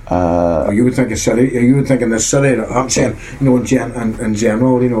 You would think a city. You would think in this city. I'm saying, you know, in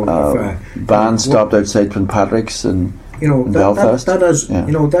general, you know, bands stopped outside St Patrick's and. You know, Belfast. That is,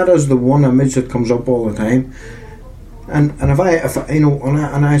 you know, that is the one image that comes up all the time. And if I you know,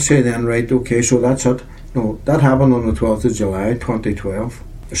 and I say then, right, okay, so that's it. No, that happened on the 12th of July 2012.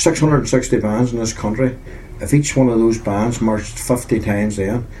 There's 660 bands in this country. If each one of those bands marched 50 times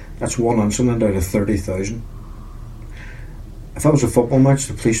then, that's one incident out of 30,000. If that was a football match,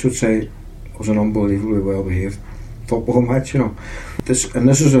 the police would say it was an unbelievably well behaved football match, you know. This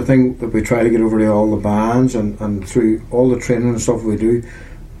is the thing that we try to get over to all the bands and through all the training and stuff we do.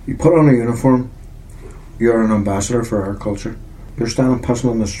 You put on a uniform, you're an ambassador for our culture. You're standing pissing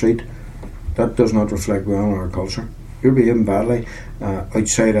on the street, that does not reflect well on our culture. You're behaving badly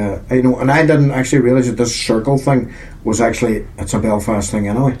outside you know, and I didn't actually realise that this circle thing was actually, it's a Belfast thing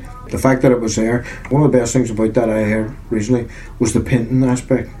anyway. The fact that it was there, one of the best things about that I heard recently was the painting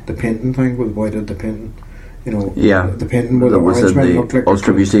aspect, the painting thing, with the boy did the painting. You know, the painting with the orange men looked like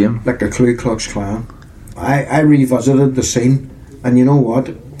Ulster Museum, like a Ku Klux Klan. I revisited the scene And you know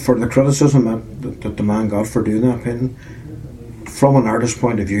what? For the criticism that the man got for doing that painting, from an artist's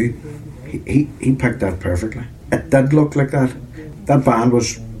point of view, he picked that perfectly. It did look like that. That band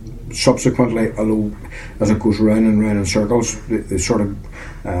was subsequently, although as it goes round and round in circles, they sort of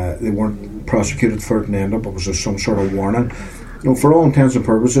they weren't prosecuted for it in the end up. It was just some sort of warning. For all intents and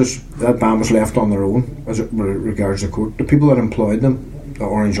purposes, that band was left on their own as it regards the court. The people that employed them, the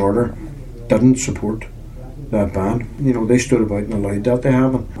Orange Order, didn't support that band. They stood about and allowed that to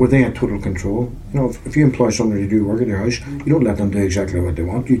happen. Were they in total control? If you employ somebody to do work in your house, you don't let them do exactly what they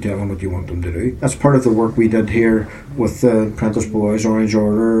want. You tell them what you want them to do. That's part of the work we did here with the Apprentice Boys, Orange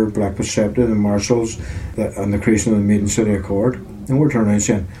Order, Black Perceptive, the Marshals, and the creation of the Maiden City Accord. And we're turning around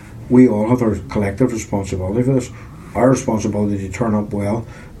saying, we all have a collective responsibility for this. Our responsibility to turn up well,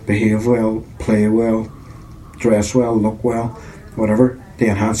 behave well, play well, dress well, look well, whatever, to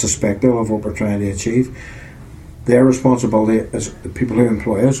enhance the spectacle of what we're trying to achieve. Their responsibility is the people who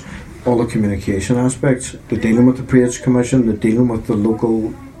employ us, all the communication aspects, the dealing with the Parades Commission, the dealing with the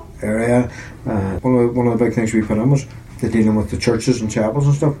local area. One of the big things we put in was the dealing with the churches and chapels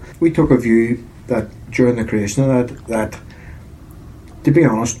and stuff. We took a view that during the creation of that to be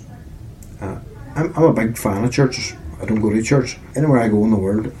honest, I'm a big fan of churches. I don't go to church. Anywhere I go in the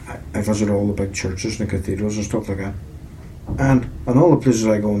world, I visit all the big churches and the cathedrals and stuff like that. And in all the places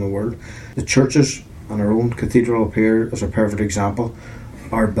I go in the world, the churches and our own Cathedral up here is a perfect example.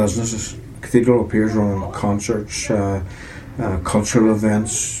 Our businesses, Cathedral up here is running concerts, cultural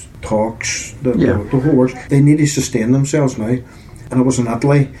events, talks, the whole works. They need to sustain themselves now. And it was in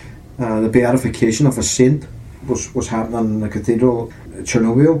Italy, the beatification of a saint was happening in the Cathedral at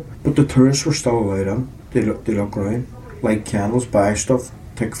Chernobyl, but the tourists were still allowed in. They look around, light candles, buy stuff,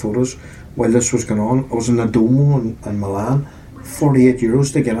 take photos. While this was going on, I was in the Duomo in Milan,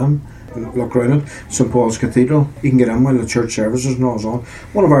 €48 to get in. Look around it, St Paul's Cathedral. You can get in while the church services and all is on.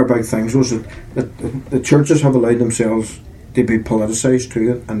 One of our big things was that the churches have allowed themselves to be politicised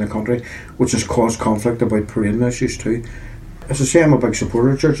too in the country, which has caused conflict about parading issues too. As I say, I'm a big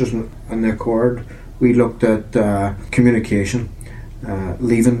supporter of churches. In the Accord, we looked at communication,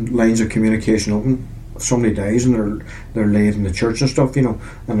 leaving lines of communication open. If somebody dies and they're laid in the church and stuff, and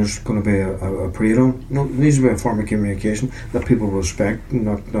there's going to be a parade on, there needs to be a form of communication that people respect and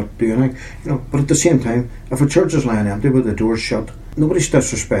not do anything, But at the same time, if a church is lying empty with the doors shut, nobody's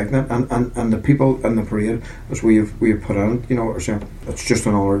disrespecting it, and the people in the parade, as we have put in, are saying it's just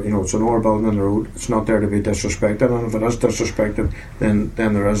another, it's another building in the road. It's not there to be disrespected, and if it is disrespected, then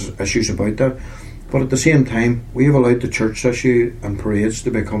there is issues about that. But at the same time, we have allowed the church issue and parades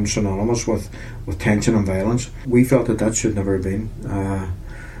to become synonymous with tension and violence. We felt that should never have been.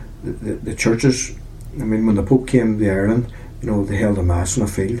 The churches, when the Pope came to Ireland, they held a mass in a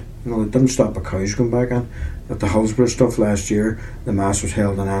field. They didn't stop the cows going back in. At the Hillsborough stuff last year, the mass was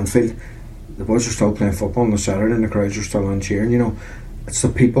held in Anfield. The boys are still playing football on the Saturday and the crowds are still on cheering. It's the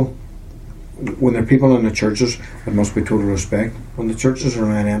people. When there are people in the churches, it must be total respect. When the churches are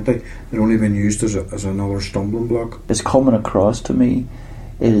lying empty, they're only been used as another stumbling block. It's coming across to me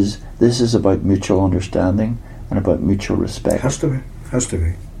this is about mutual understanding and about mutual respect. Has to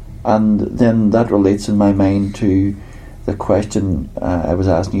be. And then that relates in my mind to the question I was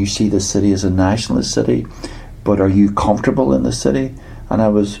asking. You see the city as a nationalist city, but are you comfortable in the city? And I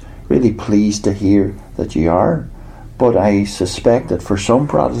was really pleased to hear that you are. But I suspect that for some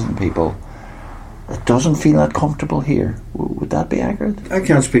Protestant people, it doesn't feel that comfortable here. Would that be accurate? I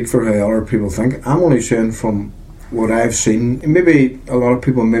can't speak for how other people think. I'm only saying from what I've seen. Maybe a lot of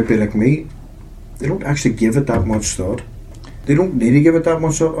people may be like me. They don't actually give it that much thought. They don't need to give it that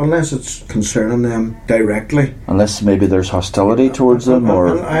much thought unless it's concerning them directly. Unless maybe there's hostility towards them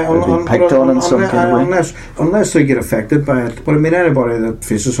or they're being picked on in some kind of way. Unless they get affected by it. But anybody that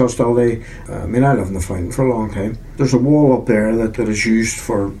faces hostility, I lived in the Fountain for a long time. There's a wall up there that is used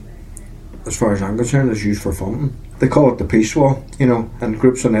for, as far as I'm concerned, is used for funding. They call it the peace wall, and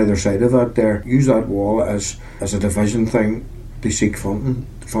groups on either side of that there use that wall as a division thing to seek funding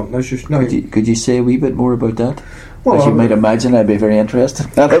issues. Now, could you say a wee bit more about that? Well, as you might imagine, I'd be very interested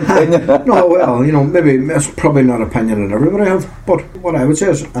in that opinion. No, well, maybe it's probably not an opinion that everybody have, but what I would say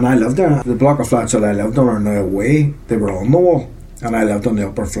is, and I lived there, the block of flats that I lived on are now away. They were on the wall, and I lived on the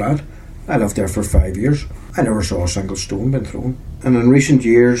upper flat. I lived there for 5 years. I never saw a single stone being thrown. And in recent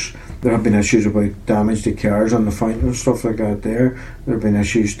years, there have been issues about damage to cars on the Fountain and stuff like that there. There have been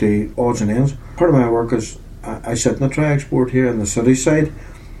issues to odds and ends. Part of my work is, I sit in the Triax board here on the city side,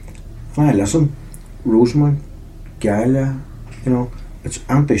 and I listen. Rosemount, Gala, it's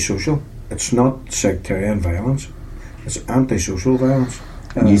antisocial. It's not sectarian violence. It's antisocial violence.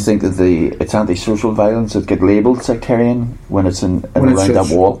 You think that it's anti-social violence that get labelled sectarian when it's in around that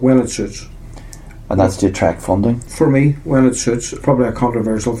wall? When it suits. And that's to attract funding? For me, when it suits. Probably a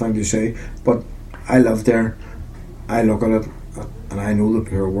controversial thing to say, but I live there, I look at it, and I know the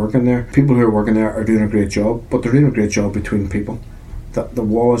people who are working there. People who are working there are doing a great job, but they're doing a great job between people. The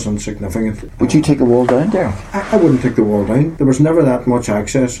wall is insignificant. Would you take the wall down there? I wouldn't take the wall down. There was never that much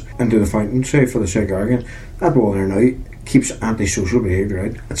access into the fountain, say, for the sake of argument. That wall there now keeps antisocial behaviour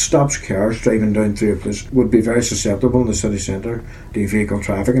out. It stops cars driving down through a place. Would be very susceptible in the city centre to vehicle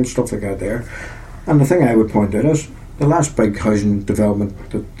traffic and stuff like that there. And the thing I would point out is the last big housing development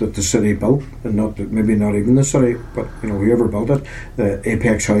that the city built, and maybe not even the city, but whoever built it, the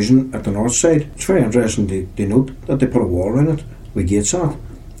Apex Housing at the north side. It's very interesting to note that they put a wall around it with gates on it,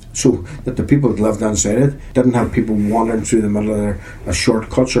 so that the people that lived inside it didn't have people wandering through the middle of their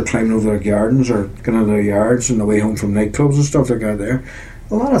shortcuts or climbing over their gardens or going into their yards on the way home from nightclubs and stuff like that there.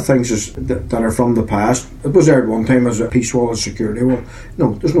 A lot of things that are from the past. It was there at one time as a peace wall, a security wall.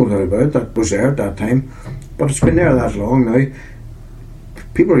 No, there's no doubt about it. That was there at that time. But it's been there that long now.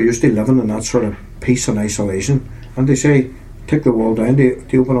 People are used to living in that sort of peace and isolation. And they say, take the wall down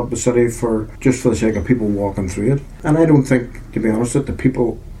to open up the city just for the sake of people walking through it. And I don't think, to be honest, that the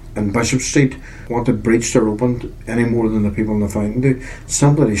people in Bishop Street want to breach their open any more than the people in the fountain do.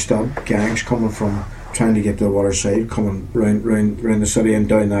 Simply to stop gangs coming from trying to get to the water side, coming round the city and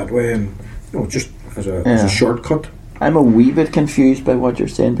down that way, and just as a shortcut. I'm a wee bit confused by what you're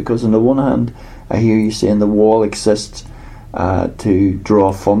saying, because on the one hand I hear you saying the wall exists to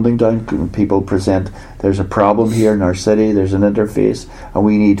draw funding down. When people present there's a problem here in our city, there's an interface and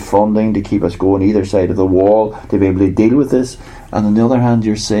we need funding to keep us going either side of the wall to be able to deal with this, and on the other hand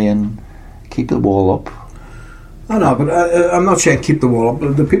you're saying keep the wall up. I know, but I'm not saying keep the wall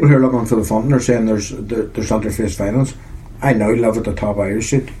up. The people who are looking for the funding are saying there's interface violence. I now live at the top of Irish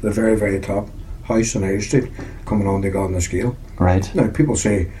Street, the very, very top house in Irish Street, coming on the Golden Scale. Right. Now, people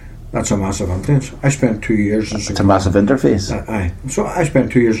say that's a massive influence. I spent 2 years in It's a massive interface. So I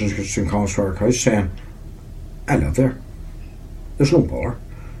spent 2 years in St. Colum's Park House saying, I live there. There's no bother.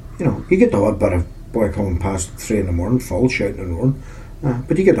 You get the odd bit of boy coming past 3 in the morning, full shouting and roaring,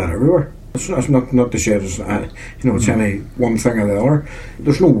 but you get that everywhere. It's not to say it's any one thing or the other.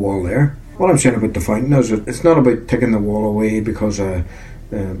 There's no wall there. What I'm saying about the fountain is that it's not about taking the wall away because it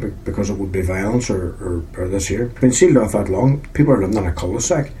would be violence or this here. It's been sealed off that long. People are living in a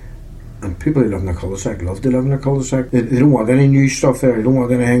cul-de-sac, and people who live in a cul-de-sac love to live in a cul-de-sac. They don't want any new stuff there. They don't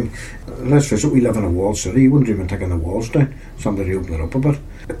want anything. Let's face it, we live in a walled city. You wouldn't even taking the walls down. Somebody open it up a bit.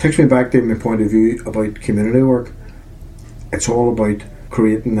 It takes me back to my point of view about community work. It's all about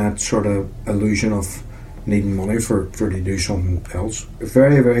creating that sort of illusion of needing money for to do something else. A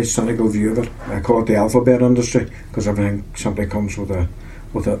very, very cynical view of it. I call it the alphabet industry, because everything simply comes with a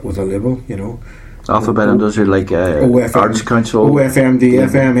label, Alphabet industry, like OFM, Arts Council, OFM,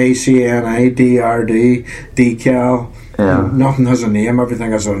 DFM, ACNI, DRD, DCAL. Yeah. Nothing has a name.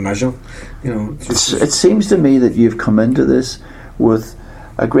 Everything has an initial. It seems to me that you've come into this with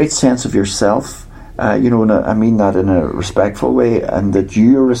a great sense of yourself. And I mean that in a respectful way, and that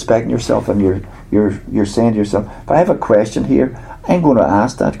you're respecting yourself, and you're saying to yourself, if I have a question here, I'm going to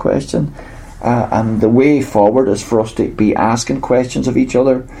ask that question, and the way forward is for us to be asking questions of each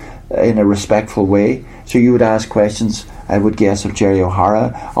other in a respectful way. So you would ask questions, I would guess, of Jerry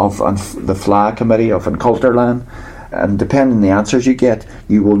O'Hara, of the FLA committee, of Culturland, and depending on the answers you get,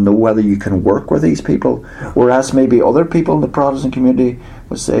 you will know whether you can work with these people, whereas maybe other people in the Protestant community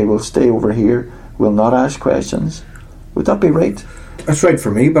would say, we'll stay over here, will not ask questions. Would that be right? That's right for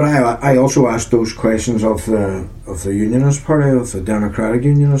me, but I also asked those questions of the Unionist Party, of the Democratic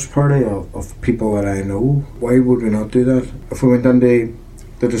Unionist Party, of people that I know. Why would we not do that? If we went into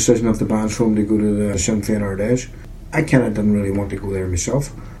the decision of the Bands Forum to go to the Sinn Féin Ardèche, I kind of didn't really want to go there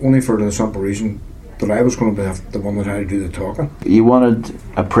myself, only for the simple reason that I was going to be the one that had to do the talking. You wanted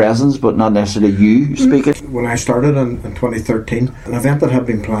a presence, but not necessarily you speaking? When I started in 2013, an event that had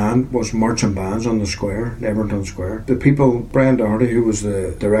been planned was marching bands on the square, Everton Square. The people, Brian Doherty, who was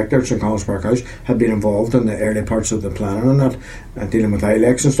the director at St. Colum's Park House, had been involved in the early parts of the planning and that, and dealing with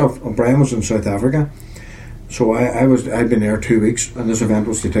ILEX and stuff, and Brian was in South Africa. So I'd been there 2 weeks, and this event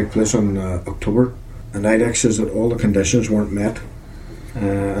was to take place in October, and ILEX says that all the conditions weren't met.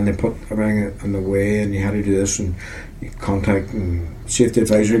 And they put everything in the way, and you had to do this and contact and safety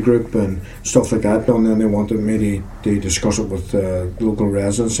advisory group and stuff like that done. Then they wanted me to discuss it with local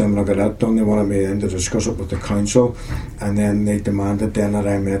residents, and when I got that done, they wanted me then to discuss it with the council, and then they demanded then that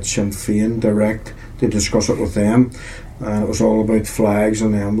I met Sinn Féin direct to discuss it with them, and it was all about flags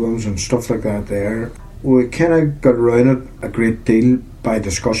and emblems and stuff like that there. we kind of got around it a great deal by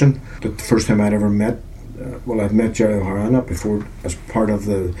discussion. The first time I'd ever met, I'd met Jerry O'Hara before as part of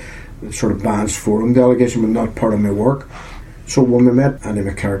the sort of Bands Forum delegation, but not part of my work. So when we met Andy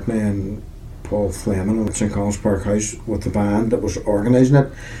McCartney and Paul Fleming at St. Colum's Park House with the band that was organising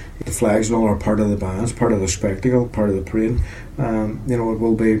it, the flags and all are part of the bands, part of the spectacle, part of the parade. It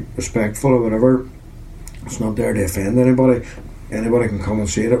will be respectful or whatever. It's not there to offend anybody. Anybody can come and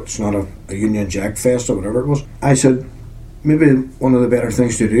see it. It's not a Union Jack Fest or whatever it was. I said, maybe one of the better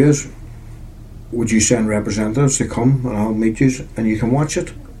things to do is, would you send representatives to come and I'll meet you and you can watch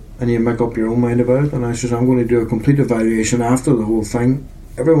it and you make up your own mind about it. And I said, I'm going to do a complete evaluation after the whole thing,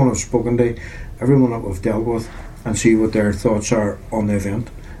 everyone I've spoken to, everyone that we've dealt with, and see what their thoughts are on the event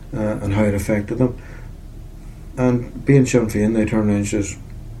and how it affected them. And being Sinn Féin, they turned around and says,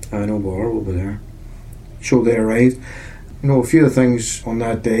 I know bother, we'll be there. So they arrived. A few of the things on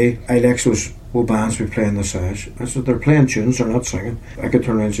that day, Alex was, will bands be playing the sash? I said, they're playing tunes, they're not singing. I could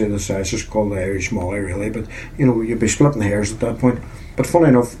turn around and say the sash is called the Irish Molly, really, but you'd be splitting hairs at that point. But funny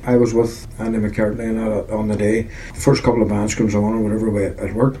enough, I was with Andy McCartney on the day. The first couple of bands comes on or whatever way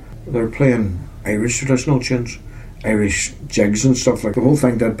it worked. They're playing Irish traditional tunes, Irish jigs and stuff like that. The whole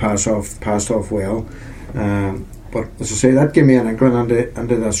thing did passed off well. But as I say, that gave me an inkling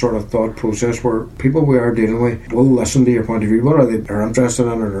into that sort of thought process where people we are dealing with will listen to your point of view, whether they are interested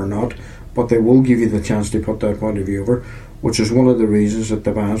in it or not, but they will give you the chance to put that point of view over, which is one of the reasons that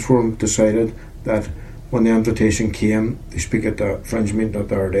the Bands Forum decided that when the invitation came to speak at the Fringe meeting at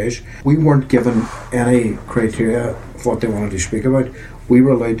the Ardèche, we weren't given any criteria of what they wanted to speak about. We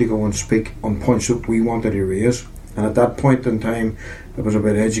were allowed to go and speak on points that we wanted to raise, and at that point in time it was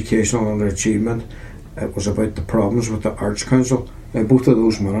about educational underachievement. It was about the problems with the Arts Council. Now, both of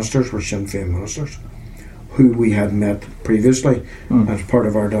those ministers were Sinn Féin ministers who we had met previously as part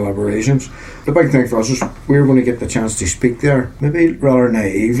of our deliberations. The big thing for us is we were going to get the chance to speak there. Maybe rather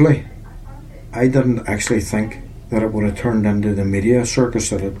naively, I didn't actually think that it would have turned into the media circus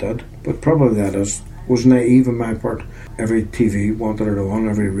that it did, but probably that was naive on my part. Every TV wanted it on,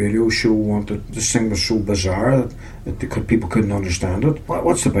 every radio show wanted. This thing was so bizarre that people couldn't understand it.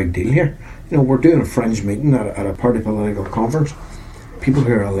 What's the big deal here? We're doing a Fringe meeting at a party political conference. People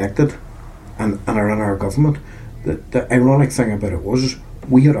who are elected and are in our government. The ironic thing about it was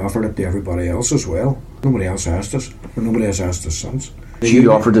we had offered it to everybody else as well. Nobody else asked us, or nobody has asked us since.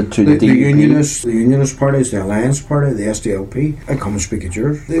 You offered it to the Unionists, the Unionist parties, the Alliance Party, the SDLP. I'd come and speak at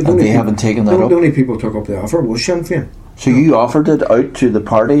yours. And they haven't taken that up? The only people who took up the offer was Sinn Féin. So you offered it out to the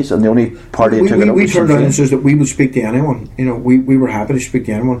parties, and the only party that took it up was Sinn Féin? We turned around and said that we would speak to anyone. We were happy to speak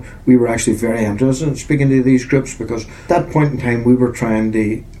to anyone. We were actually very interested in speaking to these groups because at that point in time we were trying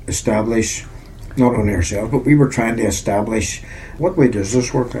to establish, not only ourselves, but we were trying to establish what way does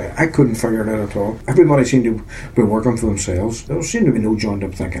this work. I couldn't figure it out at all. Everybody seemed to be working for themselves. There seemed to be no joined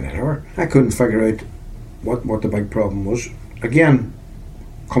up thinking anywhere. I couldn't figure out what the big problem was. Again,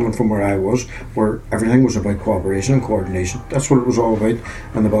 coming from where I was, where everything was about cooperation and coordination. That's what it was all about.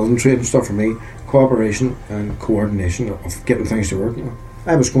 And the building trade and stuff for me, cooperation and coordination of getting things to work.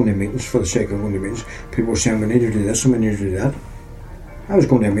 I was going to meetings for the sake of going to meetings. People were saying, we need to do this and we need to do that. I was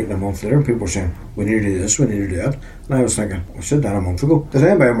going to a meeting a month later and people were saying, we need to do this, we need to do that. And I was thinking, I said that a month ago. Does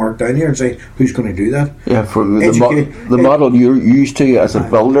anybody mark down here and say, who's going to do that? Yeah, for the model you're used to as a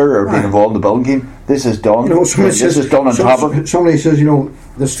builder or being involved in the building game, this is done. This is done on top of it. Somebody says,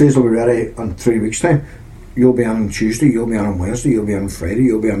 this phase will be ready in 3 weeks' time. You'll be on Tuesday, you'll be on Wednesday, you'll be on Friday,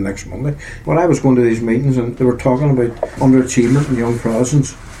 you'll be on next Monday. Well, I was going to these meetings and they were talking about underachievement in young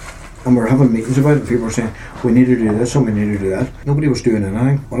Protestants. And we were having meetings about it and people were saying, we need to do this and we need to do that. Nobody was doing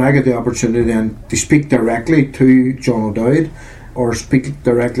anything. When I got the opportunity then to speak directly to John O'Dowd or speak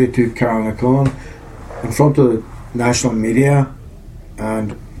directly to Carol McClellan in front of the national media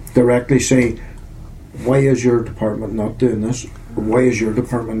and directly say, why is your department not doing this? Why is your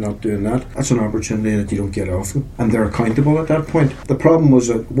department not doing that? That's an opportunity that you don't get often. And they're accountable at that point. The problem was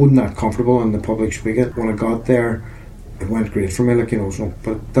that I wasn't that comfortable in the public speaking. When I got there, it went great for me,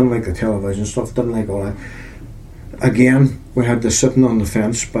 but didn't like the television stuff, didn't like all that. Again, we had this sitting on the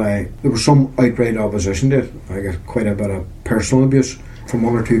fence there was some outright opposition to it. I got quite a bit of personal abuse from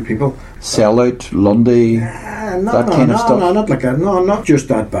one or two people. Sellout, Lundy, that kind of stuff? No, not like that. No, not just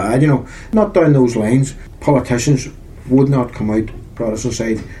that bad, not down those lines. Politicians would not come out, Protestant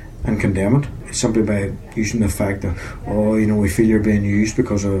side, and condemn it simply by using the fact that, we feel you're being used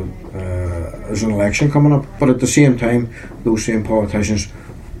because of there's an election coming up. But at the same time, those same politicians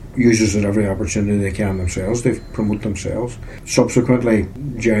uses at every opportunity they can themselves to promote themselves. Subsequently,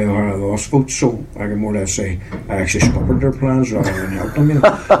 Jerry O'Hara lost votes, so I can more or less say I actually scuppered their plans rather than helped them.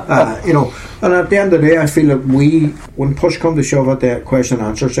 And at the end of the day, I feel that when push come to shove at the question and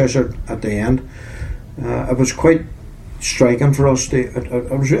answer session at the end, it was quite striking for us. I think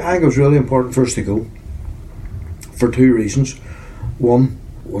it was really important for us to go for two reasons. One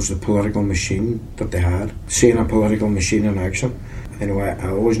was the political machine that they had, seeing a political machine in action. Anyway, I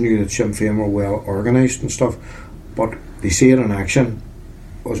always knew that Sinn Féin were well organised and stuff, but they see it in action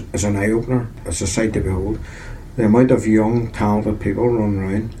as an eye-opener, as a sight to behold. The amount of young, talented people running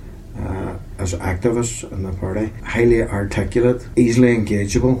around as activists in the party, highly articulate, easily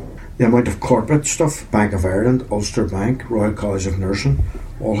engageable. The amount of corporate stuff, Bank of Ireland, Ulster Bank, Royal College of Nursing,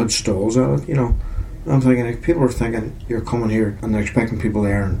 all had stalls at it, I'm thinking, like, people were thinking, you're coming here and they're expecting people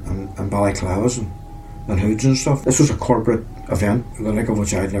there and balaclavas and hoods and stuff. This was a corporate event, the like of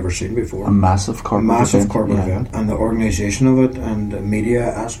which I'd never seen before. A massive corporate event. And the organisation of it, and the media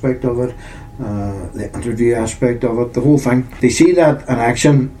aspect of it, the interview aspect of it, the whole thing. They see that in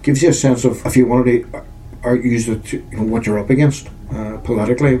action, gives you a sense of, if you wanted to use it, what you're up against,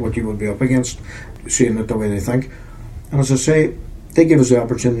 politically, what you would be up against, seeing it the way they think. And as I say, they give us the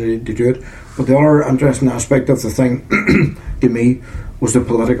opportunity to do it. But the other interesting aspect of the thing, to me, was the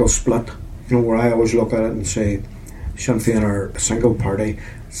political split. Where I always look at it and say, Sinn Féin are a single party,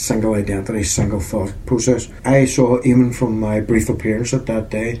 single identity, single thought process. I saw, even from my brief appearance at that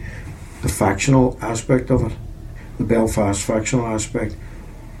day, the factional aspect of it, the Belfast factional aspect,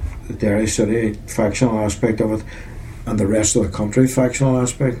 the Derry City factional aspect of it, and the rest of the country factional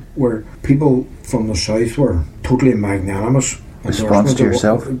aspect, where people from the south were totally magnanimous. Response to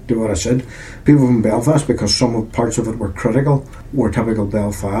yourself? To what I said. People from Belfast, because some parts of it were critical, were typical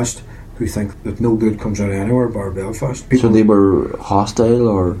Belfast, who think that no good comes out anywhere bar Belfast. So they were hostile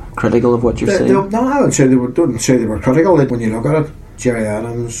or critical of what you're saying? No, I would say wouldn't say they were critical. When you look at it, Jerry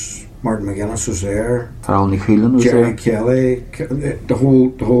Adams, Martin McGuinness was there, Farrell Nichulan was Jerry there, Kelly, the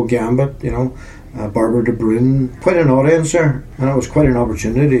whole gambit, Barbara De Bruyn, quite an audience there, and it was quite an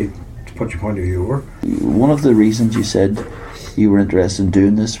opportunity to put your point of view over. One of the reasons you said you were interested in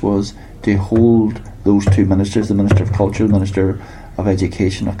doing this was to hold those two ministers, the Minister of Culture, the Minister of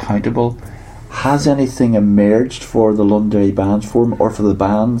Education, accountable. Has anything emerged for the Londonderry Bands Forum, or for the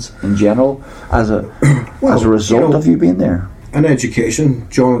bands in general, as a result of you being there? In education,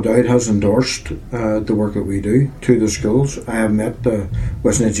 John O'Dowd has endorsed the work that we do to the schools. I have met the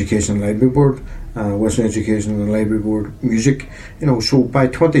Western Education and Library Board, Western Education and Library Board Music. So by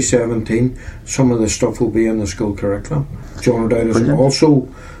 2017, some of the stuff will be in the school curriculum. John O'Dowd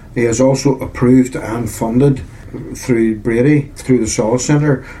has also approved and funded through Brady, through the Solace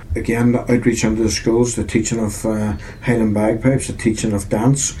Centre, again, the outreach into the schools, the teaching of Highland bagpipes, the teaching of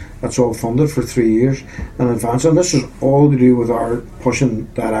dance. That's all funded for 3 years in advance, and this is all to do with our pushing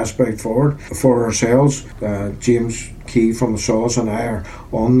that aspect forward for ourselves. James Key from the Solace and I are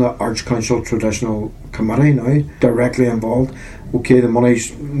on the Arts Council Traditional Committee now, directly involved. Okay, the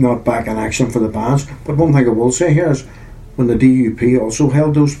money's not back in action for the bands, but one thing I will say here is, when the DUP also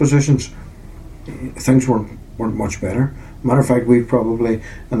held those positions, things weren't much better. Matter of fact, we probably,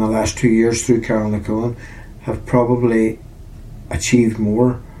 in the last 2 years through Carol Nicholan, have probably achieved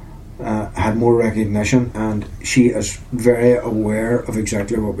more, had more recognition, and she is very aware of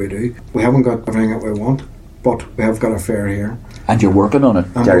exactly what we do. We haven't got everything that we want, but we have got a fair here. And you're working on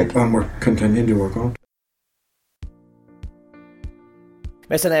it, Derek. And we're continuing to work on it.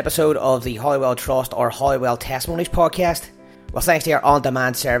 Missed an episode of the Holywell Trust or Holywell Testimonies podcast? Well, thanks to our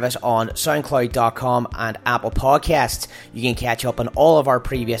on-demand service on SoundCloud.com and Apple Podcasts, you can catch up on all of our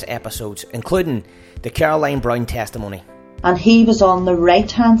previous episodes, including the Caroline Brown testimony. And he was on the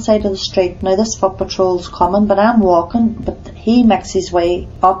right-hand side of the street. Now this foot patrol's coming, but I'm walking, but he makes his way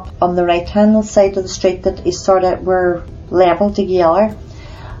up on the right-hand side of the street that is sort of, we're level together.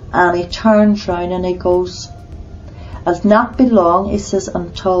 And he turns round and he goes, "It'll not be long," he says,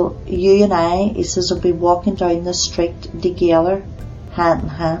 "until you and I," he says, "will be walking down the street together, hand in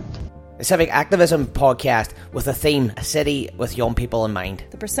hand." A civic activism podcast with a theme, a city with young people in mind.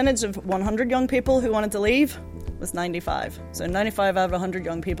 The percentage of 100 young people who wanted to leave was 95. So 95 out of 100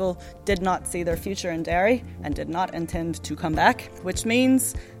 young people did not see their future in Derry and did not intend to come back, which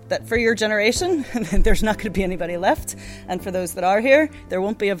means that for your generation, there's not going to be anybody left. And for those that are here, there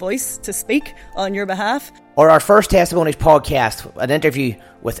won't be a voice to speak on your behalf. Or our first Testimonies podcast, an interview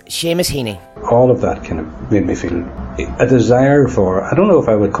with Seamus Heaney. All of that kind of made me feel a desire for, I don't know if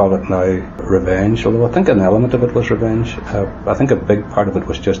I would call it now revenge, although I think an element of it was revenge. I think a big part of it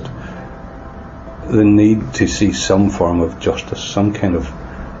was just the need to see some form of justice, some kind of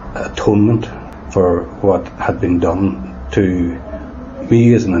atonement for what had been done to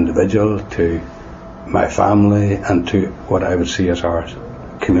me as an individual, to my family, and to what I would see as our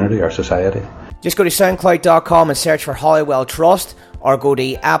community, our society. Just go to soundcloud.com and search for Holywell Trust, or go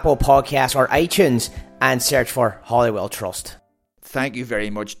to Apple Podcasts or iTunes and search for Holywell Trust. Thank you very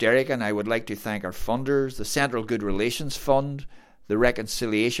much, Derek, and I would like to thank our funders, the Central Good Relations Fund, the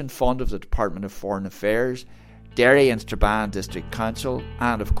Reconciliation Fund of the Department of Foreign Affairs, Derry and Strabane District Council,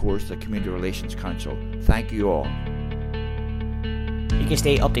 and of course the Community Relations Council. Thank you all. You can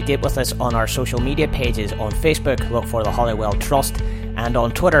stay up to date with us on our social media pages. On Facebook, look for the Holywell Trust, and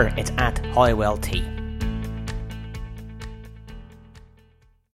on Twitter, it's @HolywellT.